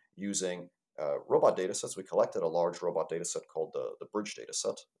focusing on using robot data sets. We collected a large robot data set called the bridge data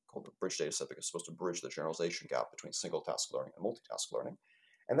set, because it's supposed to bridge the generalization gap between single task learning and multitask learning.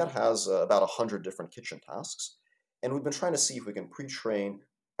 And that has about 100 different kitchen tasks. And we've been trying to see if we can pre-train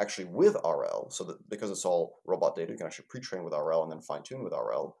actually with RL, so that because it's all robot data, you can actually pre-train with RL and then fine-tune with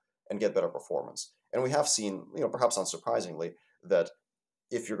RL and get better performance. And we have seen, perhaps unsurprisingly, that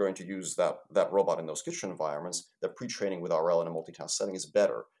if you're going to use that robot in those kitchen environments, that pre-training with RL in a multitask setting is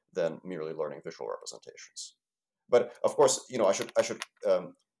better than merely learning visual representations. But of course, I should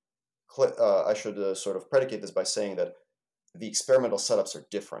sort of predicate this by saying that the experimental setups are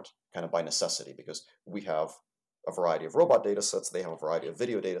different kind of by necessity, because we have a variety of robot data sets, they have a variety of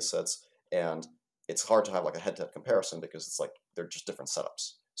video data sets, and it's hard to have like a head-to-head comparison because it's like they're just different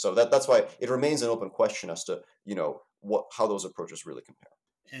setups. So that's why it remains an open question as to how those approaches really compare.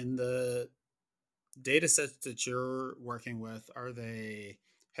 And the data sets that you're working with, are they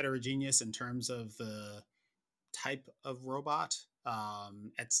heterogeneous in terms of the type of robot?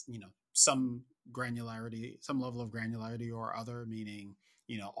 At some granularity, some level of granularity or other, meaning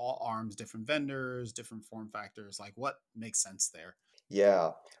all arms, different vendors, different form factors. Like, what makes sense there?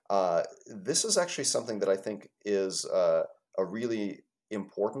 Yeah, this is actually something that I think is a really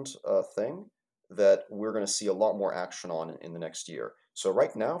important thing that we're going to see a lot more action on in the next year. So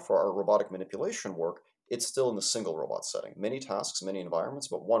right now, for our robotic manipulation work, it's still in the single robot setting. Many tasks, many environments,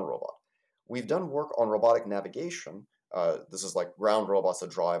 but one robot. We've done work on robotic navigation. This is like ground robots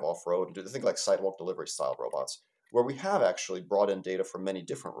that drive off-road. Think like sidewalk delivery style robots, where we have actually brought in data from many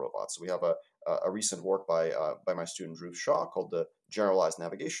different robots. We have a recent work by my student Dhruv Shah called the Generalized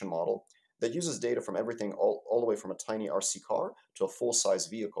Navigation Model that uses data from everything all the way from a tiny RC car to a full-size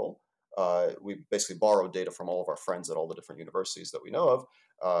vehicle. We basically borrowed data from all of our friends at all the different universities that we know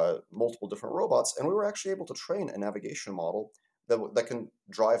of, multiple different robots, and we were actually able to train a navigation model that can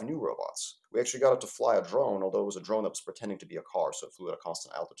drive new robots. We actually got it to fly a drone, although it was a drone that was pretending to be a car, so it flew at a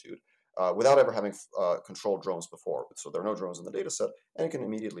constant altitude, without ever having controlled drones before. So there are no drones in the data set, and it can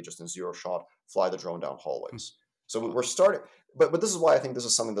immediately, just in zero shot, fly the drone down hallways. So we're starting, but this is why I think this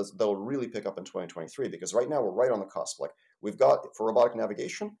is something that will really pick up in 2023, because right now we're right on the cusp. Like we've got, for robotic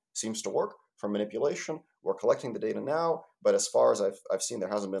navigation, seems to work. For manipulation, we're collecting the data now, but as far as I've seen, there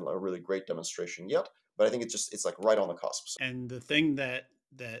hasn't been a really great demonstration yet. But I think it's like right on the cusp. And the thing that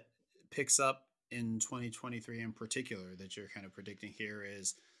picks up in 2023 in particular that you're kind of predicting here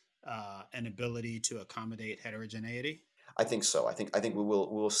is an ability to accommodate heterogeneity? I think so. I think we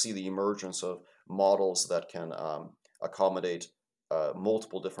will see the emergence of models that can accommodate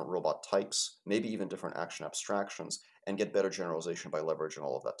multiple different robot types, maybe even different action abstractions, and get better generalization by leveraging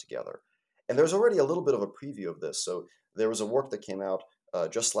all of that together. And there's already a little bit of a preview of this. So there was a work that came out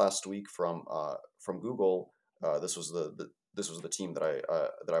just last week from Google. This was the team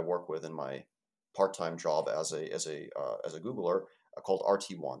that I work with in my part-time job as a Googler, called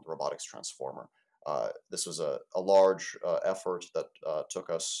RT1, the Robotics Transformer. This was a large effort that took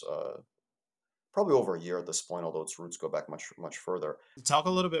us probably over a year at this point, although its roots go back much further. Talk a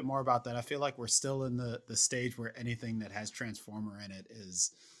little bit more about that. I feel like we're still in the stage where anything that has transformer in it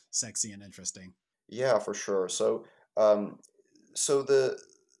is sexy and interesting. Yeah, for sure. Um, so the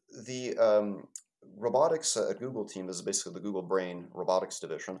robotics at Google team, this is basically the Google Brain robotics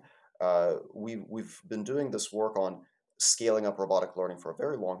division. We've been doing this work on scaling up robotic learning for a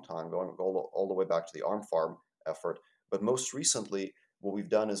very long time, going all the way back to the arm farm effort. But most recently, what we've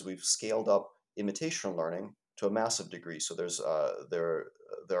done is we've scaled up imitation learning to a massive degree. So there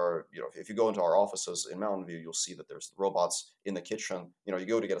are, if you go into our offices in Mountain View, you'll see that there's robots in the kitchen. You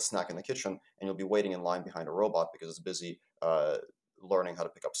go to get a snack in the kitchen, and you'll be waiting in line behind a robot because it's busy learning how to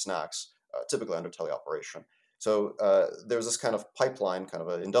pick up snacks, typically under teleoperation. So there's this kind of pipeline, kind of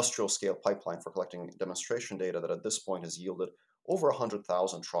an industrial scale pipeline for collecting demonstration data that at this point has yielded over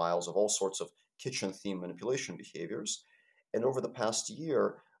 100,000 trials of all sorts of kitchen theme manipulation behaviors. And over the past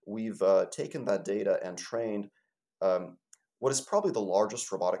year, we've taken that data and trained um, what is probably the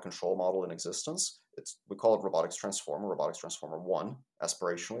largest robotic control model in existence. We call it Robotics Transformer 1,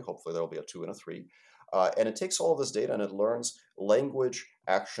 aspirationally. Hopefully there'll be a 2 and a 3. And it takes all of this data and it learns language,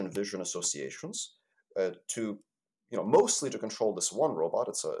 action, vision associations to, mostly to control this one robot.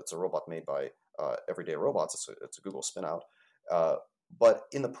 It's a robot made by Everyday Robots. It's a Google spinout. Uh, but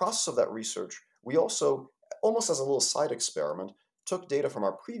in the process of that research, we also, almost as a little side experiment, took data from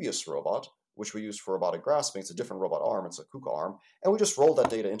our previous robot, which we used for robotic grasping. It's a different robot arm. It's a KUKA arm. And we just rolled that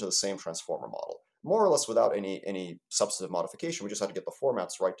data into the same transformer model, more or less without any substantive modification. We just had to get the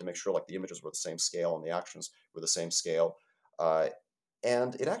formats right to make sure like the images were the same scale and the actions were the same scale. Uh,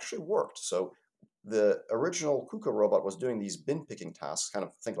 and it actually worked. So the original KUKA robot was doing these bin picking tasks, kind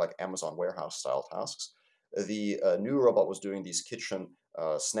of think like Amazon warehouse style tasks. The new robot was doing these kitchen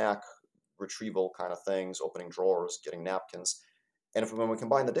snack retrieval kind of things, opening drawers, getting napkins. And when we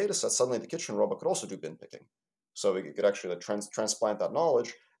combine the data sets, suddenly the kitchen robot could also do bin picking. So we could actually transplant that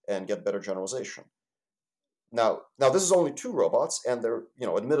knowledge and get better generalization. Now this is only two robots, and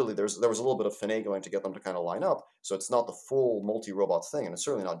admittedly, there was a little bit of finagling to get them to kind of line up. So it's not the full multi-robot thing, and it's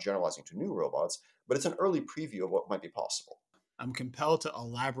certainly not generalizing to new robots, but it's an early preview of what might be possible. I'm compelled to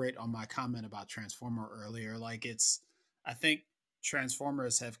elaborate on my comment about transformer earlier. I think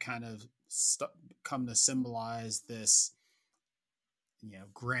transformers have kind of come to symbolize this,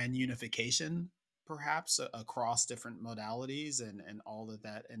 grand unification, perhaps across different modalities and all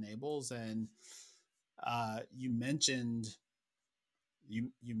that enables. And you mentioned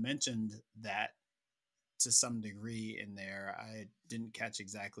you mentioned that to some degree in there. I didn't catch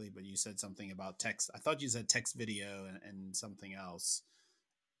exactly, but you said something about text. I thought you said text, video, and something else,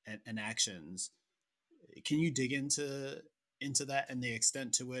 and actions. Can you dig into that and the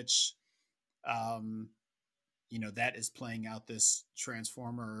extent to which um, that is playing out this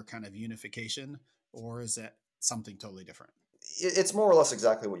transformer kind of unification, or is that something totally different? It's more or less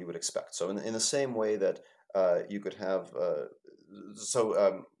exactly what you would expect. So in the same way that you could have,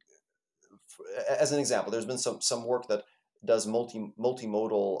 so as an example, there's been some work that does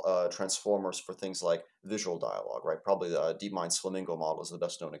multimodal transformers for things like visual dialogue, right? Probably the DeepMind's Flamingo model is the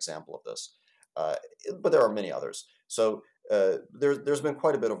best known example of this, uh, but there are many others. So there's been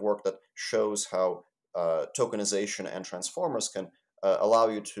quite a bit of work that shows how tokenization and transformers can allow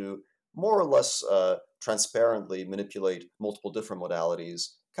you to more or less transparently manipulate multiple different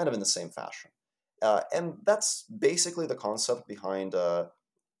modalities, kind of in the same fashion. And that's basically the concept behind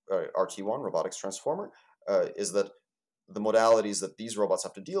RT1, Robotics Transformer, is that the modalities that these robots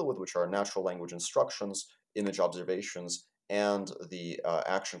have to deal with, which are natural language instructions, image observations, and the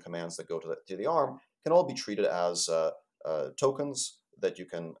action commands that go to the arm, can all be treated as tokens that you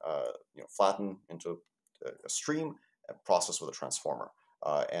can flatten into a stream and process with a transformer.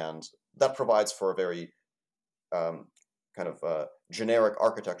 And that provides for a very kind of generic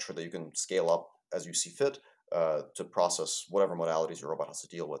architecture that you can scale up as you see fit to process whatever modalities your robot has to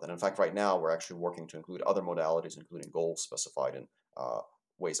deal with. And in fact, right now, we're actually working to include other modalities, including goals specified in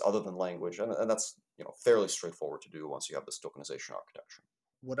ways other than language. And that's fairly straightforward to do once you have this tokenization architecture.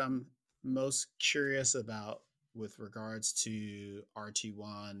 What I'm most curious about with regards to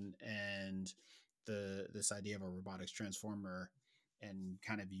RT1 and this idea of a robotics transformer and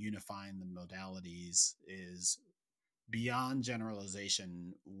kind of unifying the modalities is beyond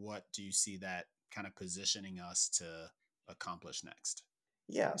generalization. What do you see that kind of positioning us to accomplish next?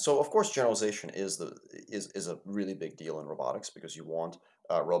 Yeah, so of course generalization is a really big deal in robotics because you want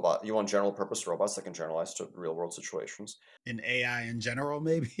general purpose robots that can generalize to real world situations. In AI in general,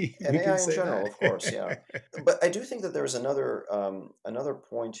 maybe And we can AI in say general, that. of course, yeah. But I do think that there's another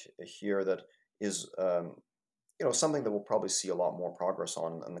point here that is something that we'll probably see a lot more progress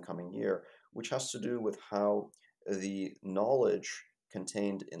on in the coming year, which has to do with how the knowledge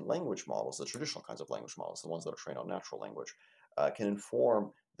contained in language models, the traditional kinds of language models, the ones that are trained on natural language, can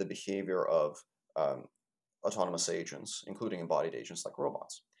inform the behavior of um, autonomous agents, including embodied agents like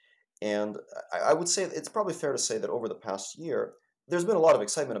robots. And I would say it's probably fair to say that over the past year, there's been a lot of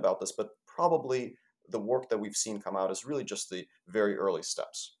excitement about this, but probably the work that we've seen come out is really just the very early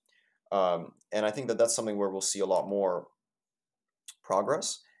steps. And I think that that's something where we'll see a lot more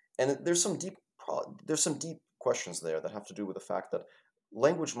progress. And there's some deep questions there that have to do with the fact that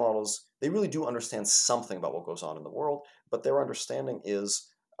language models, they really do understand something about what goes on in the world, but their understanding is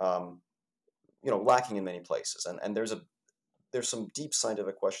um, lacking in many places. And there's some deep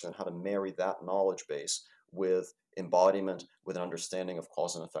scientific questions on how to marry that knowledge base with embodiment, with an understanding of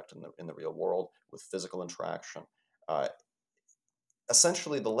cause and effect in the real world, with physical interaction. Uh,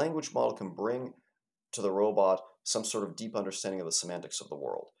 Essentially, the language model can bring to the robot some sort of deep understanding of the semantics of the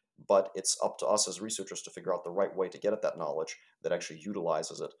world. But it's up to us as researchers to figure out the right way to get at that knowledge that actually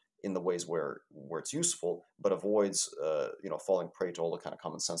utilizes it in the ways where it's useful, but avoids falling prey to all the kind of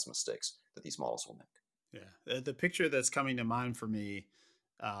common sense mistakes that these models will make. Yeah, the picture that's coming to mind for me,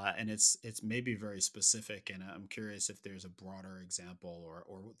 and it's maybe very specific, and I'm curious if there's a broader example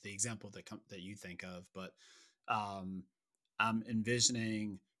or the example that you think of. But um, I'm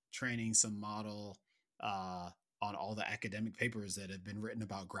envisioning training some model uh, on all the academic papers that have been written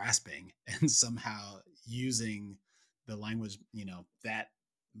about grasping, and somehow using the language, that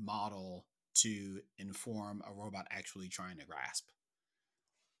model to inform a robot actually trying to grasp.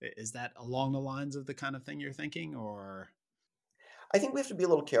 Is that along the lines of the kind of thing you're thinking, or? I think we have to be a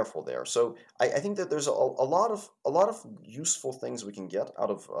little careful there. So I think that there's a lot of useful things we can get out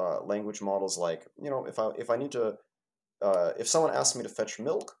of language models. Like if I need to if someone asks me to fetch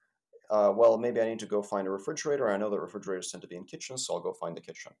milk, well maybe I need to go find a refrigerator. I know that refrigerators tend to be in kitchens, so I'll go find the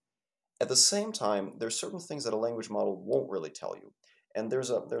kitchen. At the same time, there's certain things that a language model won't really tell you, and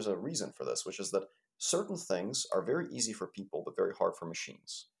there's a reason for this, which is that certain things are very easy for people but very hard for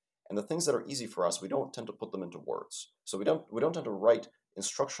machines. And the things that are easy for us, we don't tend to put them into words. So we don't tend to write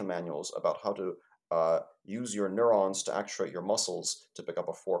instruction manuals about how to use your neurons to actuate your muscles to pick up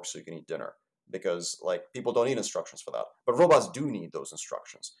a fork so you can eat dinner, because like people don't need instructions for that, but robots do need those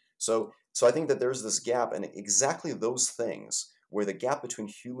instructions. So I think that there's this gap, and exactly those things where the gap between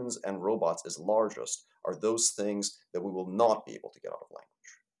humans and robots is largest are those things that we will not be able to get out of language.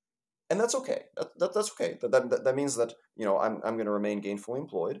 And that's okay. That's okay. That means that I'm going to remain gainfully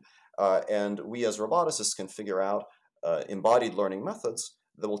employed, and we as roboticists can figure out embodied learning methods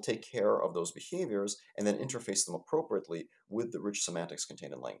that will take care of those behaviors and then interface them appropriately with the rich semantics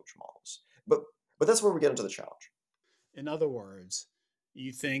contained in language models. But that's where we get into the challenge. In other words,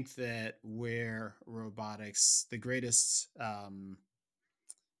 you think that where robotics, the greatest, not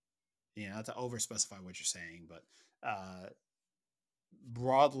to over specify what you're saying, but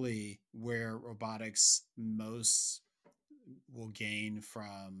broadly, where robotics most will gain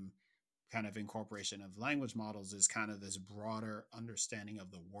from kind of incorporation of language models is kind of this broader understanding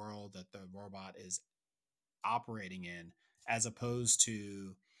of the world that the robot is operating in, as opposed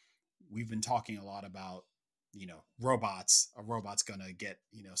to, we've been talking a lot about, robots. A robot's going to get,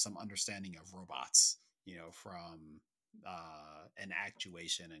 some understanding of robots, from an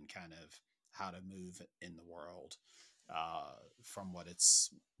actuation and kind of how to move in the world, from what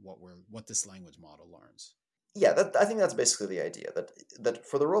this language model learns. Yeah, I think that's basically the idea, that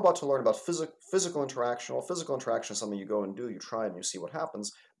for the robot to learn about physical interaction, well, physical interaction is something you go and do, you try and you see what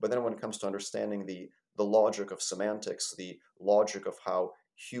happens. But then when it comes to understanding the logic of semantics, the logic of how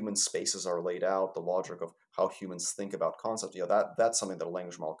human spaces are laid out, the logic of how humans think about concepts, that's something that a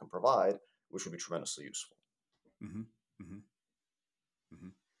language model can provide, which would be tremendously useful. Mm-hmm. Mm-hmm.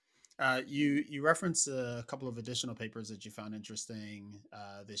 Mm-hmm. You referenced a couple of additional papers that you found interesting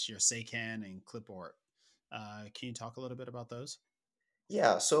this year, Saycan and Clipboard. Can you talk a little bit about those?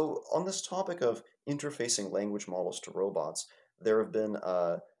 Yeah, so on this topic of interfacing language models to robots, there have been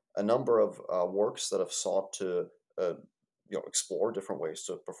a number of works that have sought to explore different ways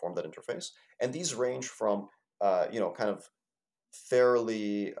to perform that interface, and these range from kind of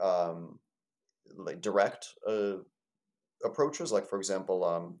fairly like direct approaches. Like for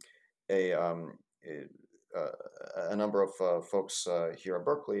example, a, um, a a number of folks here at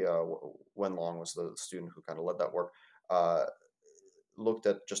Berkeley, Wen Long was the student who kind of led that work. Uh, Looked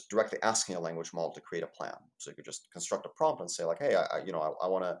at just directly asking a language model to create a plan. So you could just construct a prompt and say like, hey, I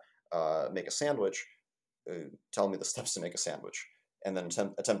want to make a sandwich. Tell me the steps to make a sandwich, and then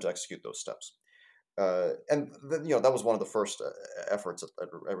attempt to execute those steps. And then, that was one of the first efforts at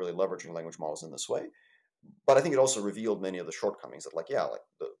really leveraging language models in this way. But I think it also revealed many of the shortcomings that, like, yeah, like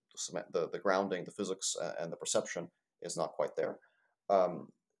the grounding, the physics, and the perception is not quite there. Um,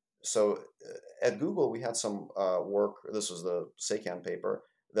 so at Google, we had some work. This was the Sekan paper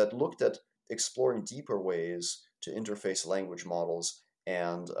that looked at exploring deeper ways to interface language models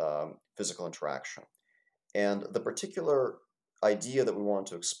and physical interaction. And the particular idea that we wanted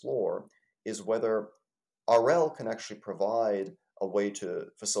to explore is whether RL can actually provide a way to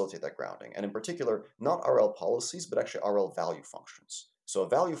facilitate that grounding. And in particular, not RL policies, but actually RL value functions. So a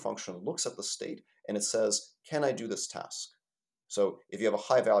value function looks at the state and it says, can I do this task? So if you have a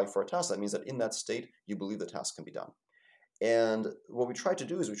high value for a task, that means that in that state, you believe the task can be done. And what we try to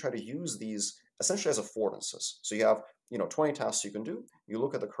do is we try to use these essentially as affordances. So you have 20 tasks you can do. You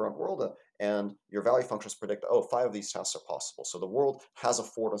look at the current world and your value functions predict, oh, 5 of these tasks are possible. So the world has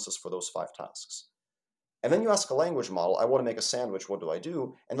affordances for those 5 tasks. And then you ask a language model, I want to make a sandwich, what do I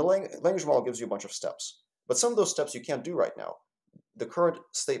do? And the language model gives you a bunch of steps. But some of those steps you can't do right now. The current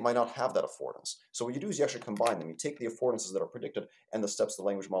state might not have that affordance. So what you do is you actually combine them. You take the affordances that are predicted and the steps the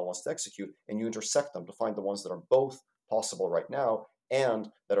language model wants to execute, and you intersect them to find the ones that are both possible right now and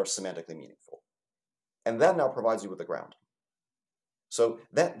that are semantically meaningful. And that now provides you with the ground. So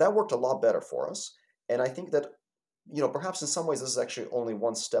that worked a lot better for us. And I think that perhaps in some ways this is actually only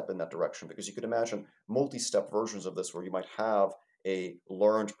one step in that direction, because you could imagine multi-step versions of this where you might have a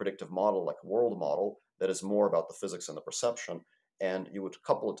learned predictive model like a world model that is more about the physics and the perception, and you would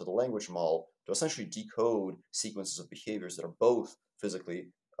couple it to the language model to essentially decode sequences of behaviors that are both physically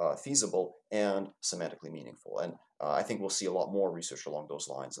feasible and semantically meaningful. And I think we'll see a lot more research along those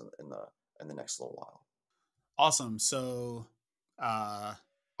lines in the next little while. Awesome. So,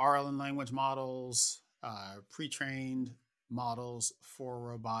 RL and language models, pre-trained models for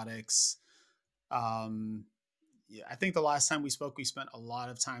robotics. Um, yeah, I think the last time we spoke, we spent a lot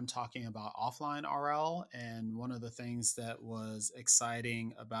of time talking about offline RL. And one of the things that was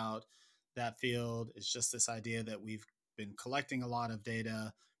exciting about that field is just this idea that we've been collecting a lot of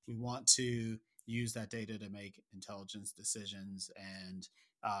data. We want to use that data to make intelligence decisions, and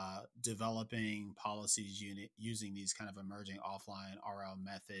developing policies using these kind of emerging offline RL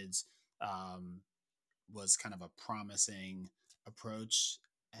methods was kind of a promising approach.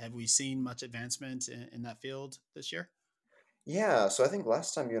 Have we seen much advancement in that field this year? Yeah, so I think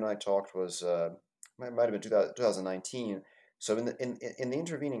last time you and I talked was might have been 2019. So in the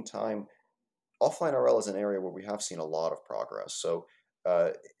intervening time, offline RL is an area where we have seen a lot of progress. So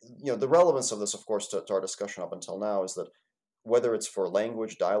uh, the relevance of this, of course, to our discussion up until now is that whether it's for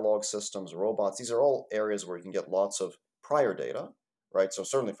language, dialogue systems, robots, these are all areas where you can get lots of prior data, right? So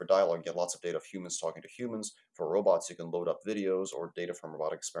certainly for dialogue, you get lots of data of humans talking to humans. For robots, you can load up videos or data from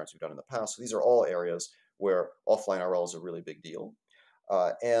robotic experiments we've done in the past. So these are all areas where offline RL is a really big deal.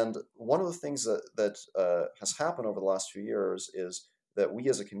 And one of the things that has happened over the last few years is that we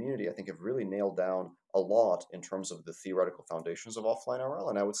as a community, I think, have really nailed down a lot in terms of the theoretical foundations of offline RL.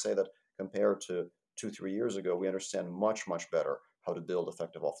 And I would say that compared to 2, 3 years ago, we understand much, much better how to build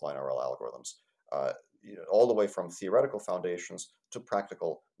effective offline RL algorithms. All the way from theoretical foundations to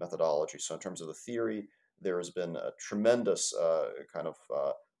practical methodology. So in terms of the theory, there has been a tremendous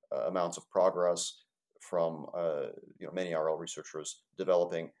amounts of progress from many RL researchers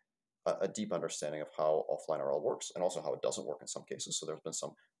developing a deep understanding of how offline RL works and also how it doesn't work in some cases. So there's been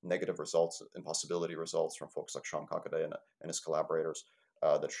some negative results, impossibility results from folks like Sean Kakade and his collaborators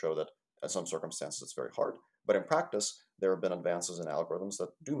that show that in some circumstances it's very hard. But in practice, there have been advances in algorithms that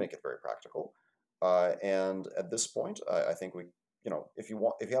do make it very practical. And at this point, I think if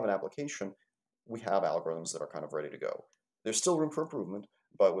you have an application, we have algorithms that are kind of ready to go. There's still room for improvement,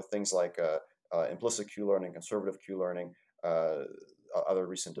 but with things like implicit Q learning, conservative Q learning, other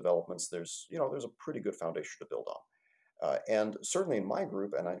recent developments, there's a pretty good foundation to build on. And certainly in my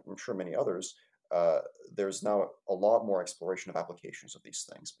group, and I'm sure many others, there's now a lot more exploration of applications of these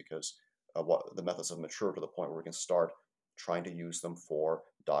things because what the methods have matured to the point where we can start trying to use them for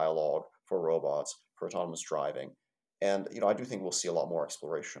dialogue, for robots, for autonomous driving. And I do think we'll see a lot more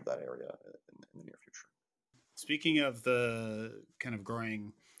exploration of that area in the near future. Speaking of the kind of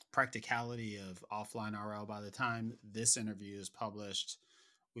growing practicality of offline RL, by the time this interview is published,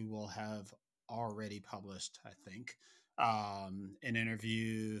 we will have already published, I think, an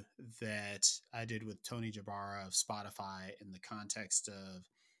interview that I did with Tony Jabara of Spotify in the context of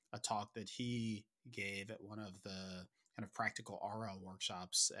a talk that he gave at one of the kind of practical RL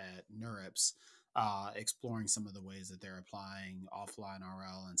workshops at NeurIPS, exploring some of the ways that they're applying offline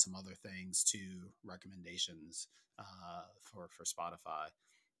RL and some other things to recommendations for Spotify.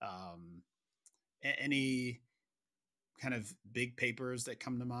 Any kind of big papers that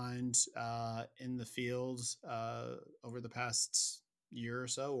come to mind in the fields over the past year or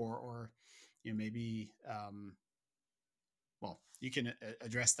so, or maybe well, you can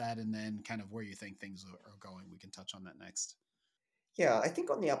address that, and then kind of where you think things are going. We can touch on that next. Yeah, I think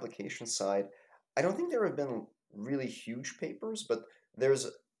on the application side, I don't think there have been really huge papers, but there's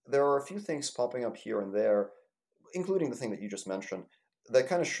there are a few things popping up here and there, including the thing that you just mentioned, that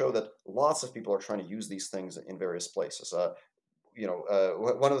kind of show that lots of people are trying to use these things in various places.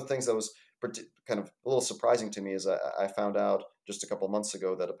 One of the things that was kind of a little surprising to me is I found out just a couple months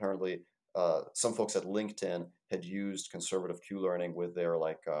ago that apparently some folks at LinkedIn had used conservative Q learning with their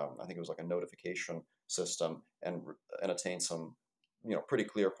I think it was like a notification system and attained some pretty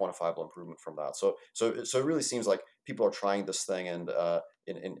clear quantifiable improvement from that. So it really seems like people are trying this thing and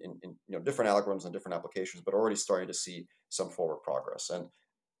in different algorithms and different applications, but already starting to see some forward progress. And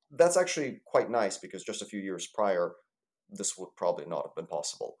that's actually quite nice because just a few years prior, this would probably not have been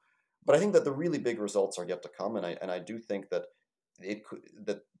possible. But I think that the really big results are yet to come, and I do think that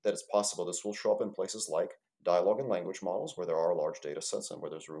it's possible this will show up in places like dialogue and language models where there are large data sets and where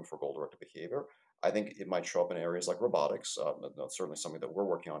there's room for goal-directed behavior. I think it might show up in areas like robotics. That's certainly something that we're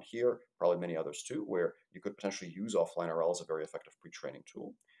working on here, probably many others too, where you could potentially use offline RL as a very effective pre-training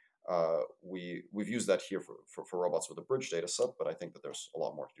tool. We've used that here for robots with a bridge data set, but I think that there's a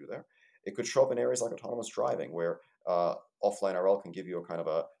lot more to do there. It could show up in areas like autonomous driving, where offline RL can give you a kind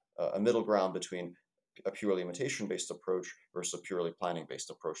of a middle ground between a purely imitation-based approach versus a purely planning-based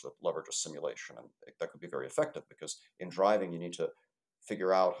approach that leverages simulation. And that could be very effective because in driving, you need to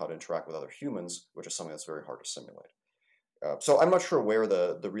figure out how to interact with other humans, which is something that's very hard to simulate. So I'm not sure where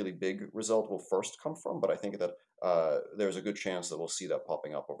the really big result will first come from, but I think that there's a good chance that we'll see that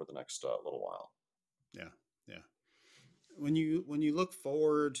popping up over the next little while. Yeah, yeah. When you look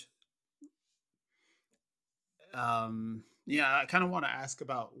forward, yeah, I kind of want to ask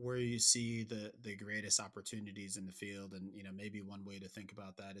about where you see the greatest opportunities in the field, and maybe one way to think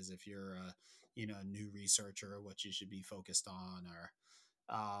about that is if you're a new researcher, what you should be focused on, or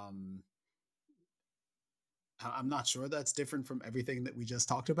um, I'm not sure that's different from everything that we just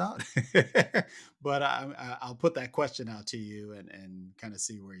talked about, but I'll put that question out to you and kind of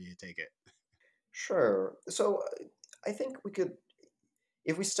see where you take it. Sure. So I think we could,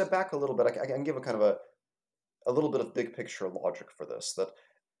 if we step back a little bit, I can give a kind of a little bit of big picture logic for this. That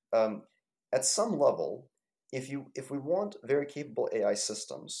um, at some level, if we want very capable AI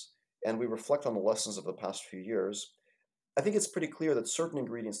systems, and we reflect on the lessons of the past few years, I think it's pretty clear that certain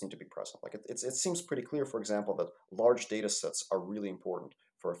ingredients need to be present. Like it seems pretty clear, for example, that large data sets are really important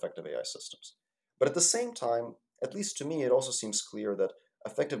for effective AI systems. But at the same time, at least to me, it also seems clear that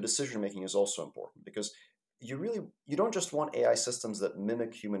effective decision making is also important because you don't just want AI systems that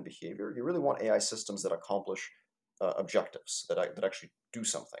mimic human behavior. You really want AI systems that accomplish objectives that actually do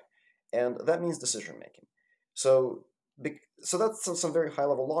something, and that means decision making. So so that's some very high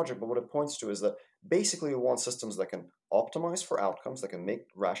level logic. But what it points to is that basically we want systems that can optimize for outcomes, that can make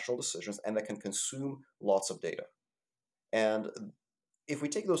rational decisions, and that can consume lots of data. And if we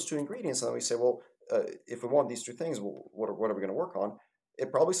take those two ingredients and then we say, well, if we want these two things, well, what are we going to work on?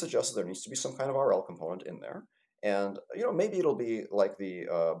 It probably suggests that there needs to be some kind of RL component in there. And maybe it'll be like the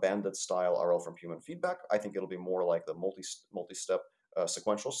bandit style RL from human feedback. I think it'll be more like the multi-step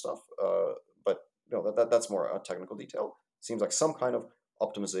sequential stuff. But that's more a technical detail. It seems like some kind of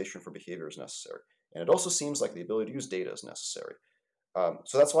optimization for behavior is necessary. And it also seems like the ability to use data is necessary.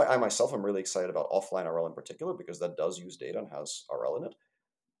 So that's why I myself am really excited about offline RL in particular, because that does use data and has RL in it.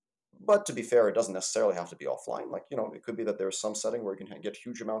 But to be fair, it doesn't necessarily have to be offline. Like, it could be that there's some setting where you can get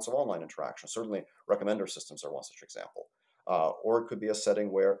huge amounts of online interaction. Certainly, recommender systems are one such example. Or it could be a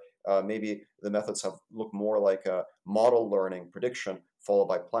setting where maybe the methods look more like a model learning prediction followed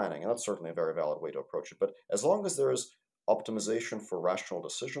by planning. And that's certainly a very valid way to approach it. But as long as there is optimization for rational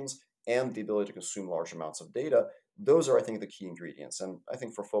decisions and the ability to consume large amounts of data, those are, I think, the key ingredients. And I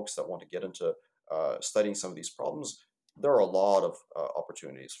think for folks that want to get into studying some of these problems, there are a lot of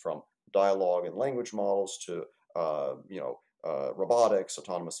opportunities, from dialogue and language models to robotics,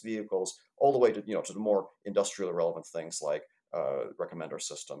 autonomous vehicles, all the way to to the more industrially relevant things like recommender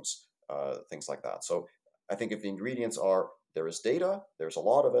systems, things like that. So I think if the ingredients are there is data, there's a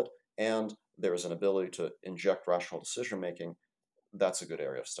lot of it, and there is an ability to inject rational decision making, that's a good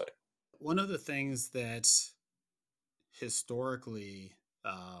area of study. One of the things that historically,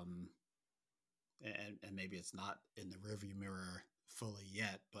 um, and maybe it's not in the rearview mirror fully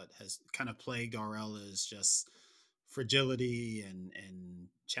yet, but has kind of plagued RL is just fragility and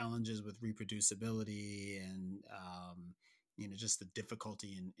challenges with reproducibility and just the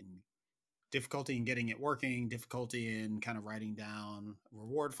difficulty in getting it working, difficulty in kind of writing down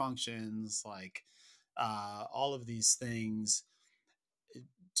reward functions, like all of these things.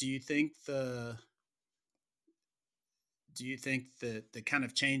 Do you think the do you think that the kind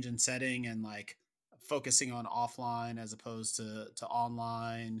of change in setting and like focusing on offline as opposed to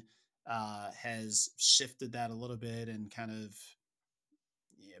online has shifted that a little bit and kind of,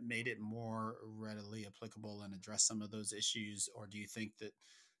 yeah, made it more readily applicable and address some of those issues? Or do you think that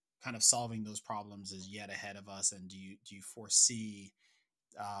kind of solving those problems is yet ahead of us? And do you foresee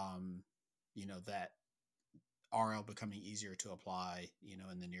um, that RL becoming easier to apply,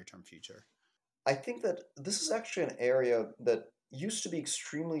 in the near term future? I think that this is actually an area that used to be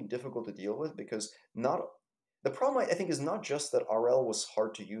extremely difficult to deal with because not the problem I think is not just that RL was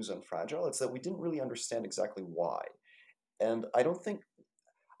hard to use and fragile, it's that we didn't really understand exactly why. And I don't think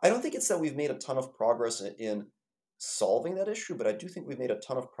it's that we've made a ton of progress in solving that issue, but I do think we've made a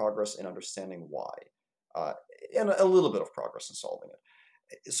ton of progress in understanding why, uh, and a little bit of progress in solving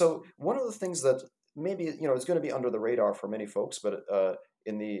it. So one of the things that maybe is going to be under the radar for many folks, but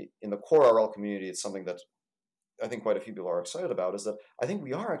in the core RL community, it's something that I think quite a few people are excited about, is that I think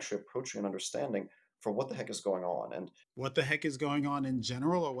we are actually approaching an understanding for what the heck is going on. And What the heck is going on in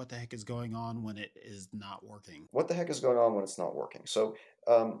general, or what the heck is going on when it is not working? what the heck is going on when it's not working. So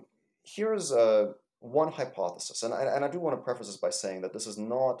here's one hypothesis, and I do want to preface this by saying that this is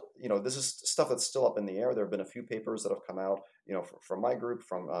not, this is stuff that's still up in the air. There have been a few papers that have come out, from my group,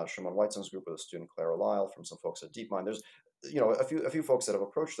 from Shimon Weizen's group with a student Clara Lyle, from some folks at DeepMind. There's, a few folks that have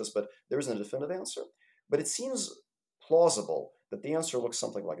approached this, but there isn't a definitive answer. But it seems plausible that the answer looks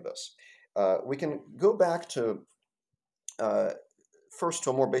something like this. We can go back to uh, first to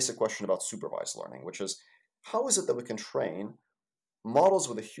a more basic question about supervised learning, which is how is it that we can train models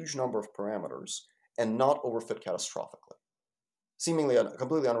with a huge number of parameters and not overfit catastrophically? Seemingly a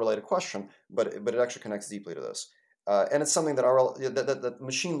completely unrelated question, but it actually connects deeply to this. And it's something that that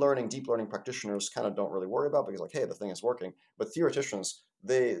machine learning, deep learning practitioners kind of don't really worry about because, like, hey, the thing is working. But theoreticians,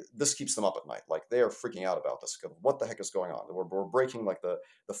 this keeps them up at night. Like, they are freaking out about this. What the heck is going on? We're breaking like the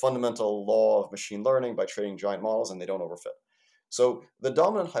fundamental law of machine learning by training giant models, and they don't overfit. So the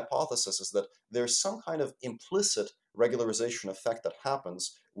dominant hypothesis is that there's some kind of implicit regularization effect that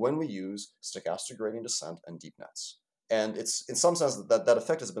happens when we use stochastic gradient descent and deep nets. And it's in some sense that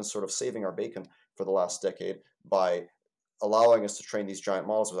effect has been sort of saving our bacon for the last decade by allowing us to train these giant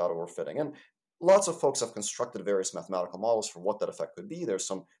models without overfitting. And lots of folks have constructed various mathematical models for what that effect could be. There's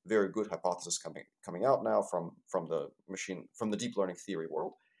some very good hypotheses coming out now from the deep learning theory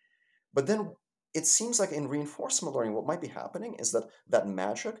world. But then it seems like in reinforcement learning, what might be happening is that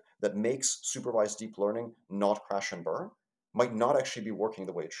magic that makes supervised deep learning not crash and burn might not actually be working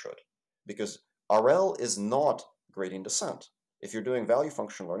the way it should. Because RL is not gradient descent. If you're doing value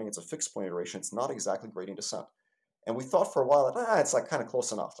function learning, it's a fixed point iteration. It's not exactly gradient descent. And we thought for a while that it's like kind of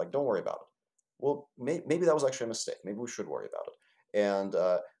close enough. Like, don't worry about it. Well, maybe that was actually a mistake. Maybe we should worry about it. And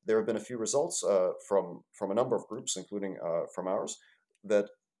there have been a few results from a number of groups, including from ours, that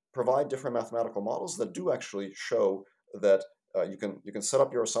provide different mathematical models that do actually show that you can set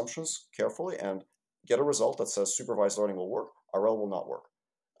up your assumptions carefully and get a result that says supervised learning will work, RL will not work.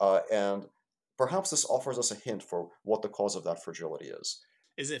 And perhaps this offers us a hint for what the cause of that fragility is.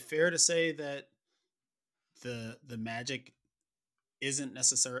 Is it fair to say that the magic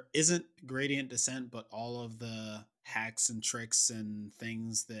isn't gradient descent, but all of the hacks and tricks and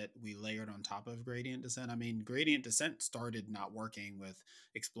things that we layered on top of gradient descent? I mean, gradient descent started not working with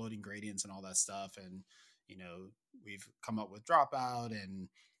exploding gradients and all that stuff, and you know we've come up with dropout and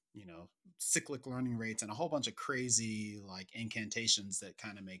cyclic learning rates and a whole bunch of crazy like incantations that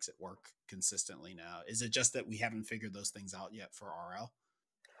kind of makes it work consistently now. Is it just that we haven't figured those things out yet for RL?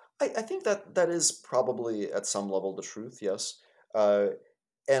 I think that is probably at some level the truth, yes. Uh,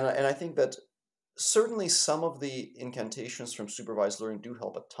 and I think that certainly some of the incantations from supervised learning do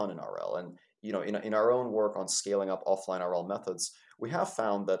help a ton in RL. And in our own work on scaling up offline RL methods, we have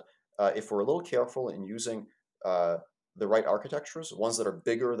found that if we're a little careful in using uh, the right architectures, ones that are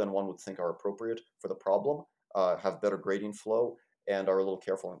bigger than one would think are appropriate for the problem, have better gradient flow, and are a little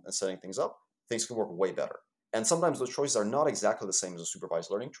careful in setting things up, things can work way better. And sometimes those choices are not exactly the same as the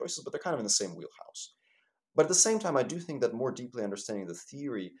supervised learning choices, but they're kind of in the same wheelhouse. But at the same time, I do think that more deeply understanding the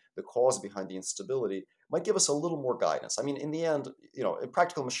theory, the cause behind the instability, might give us a little more guidance. I mean, in the end,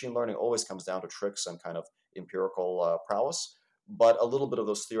 practical machine learning always comes down to tricks and kind of empirical prowess, but a little bit of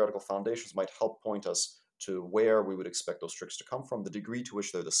those theoretical foundations might help point us to where we would expect those tricks to come from, the degree to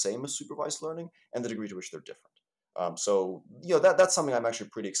which they're the same as supervised learning, and the degree to which they're different. That's something I'm actually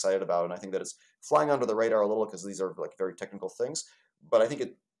pretty excited about, and I think that it's flying under the radar a little because these are like very technical things. But I think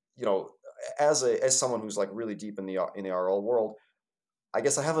it, you know, as someone who's like really deep in the RL world, I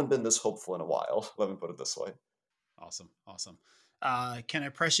guess I haven't been this hopeful in a while. Let me put it this way. Awesome. Awesome. Can I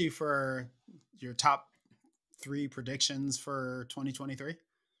press you for your top three predictions for 2023?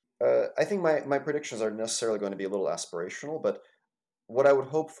 I think my predictions are necessarily going to be a little aspirational, but what I would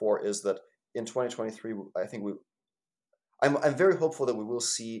hope for is that in 2023, I think I'm very hopeful that we will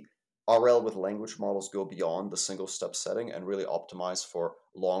see RL with language models go beyond the single step setting and really optimize for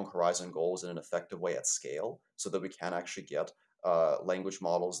long horizon goals in an effective way at scale so that we can actually get language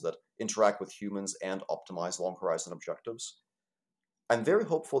models that interact with humans and optimize long horizon objectives. I'm very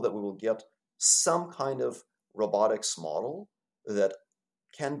hopeful that we will get some kind of robotics model that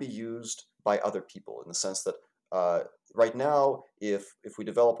can be used by other people in the sense that right now, if we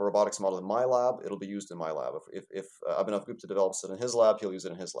develop a robotics model in my lab, it'll be used in my lab. If Abhinav Gupta develops it in his lab, he'll use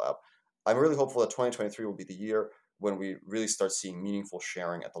it in his lab. I'm really hopeful that 2023 will be the year when we really start seeing meaningful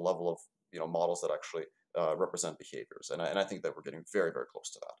sharing at the level of models that actually represent behaviors, and I think that we're getting very very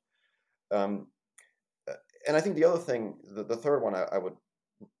close to that. Uh, and I think the other thing, the third one I would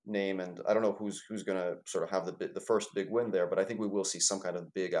name, and I don't know who's going to sort of have the first big win there, but I think we will see some kind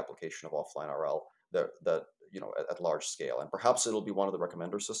of big application of offline RL that at large scale, and perhaps it'll be one of the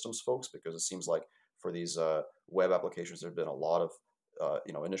recommender systems folks, because it seems like for these web applications there's been a lot of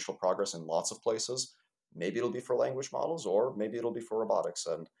initial progress in lots of places. Maybe it'll be for language models, or maybe it'll be for robotics,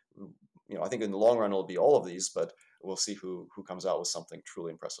 and I think in the long run it'll be all of these, but we'll see who comes out with something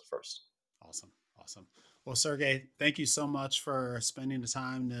truly impressive first. Awesome. Awesome. Well, Sergey, thank you so much for spending the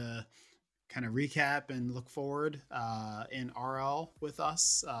time to kind of recap and look forward in RL with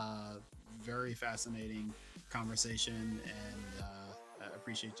us. Very fascinating conversation, and I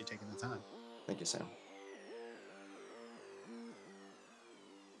appreciate you taking the time. Thank you, Sam.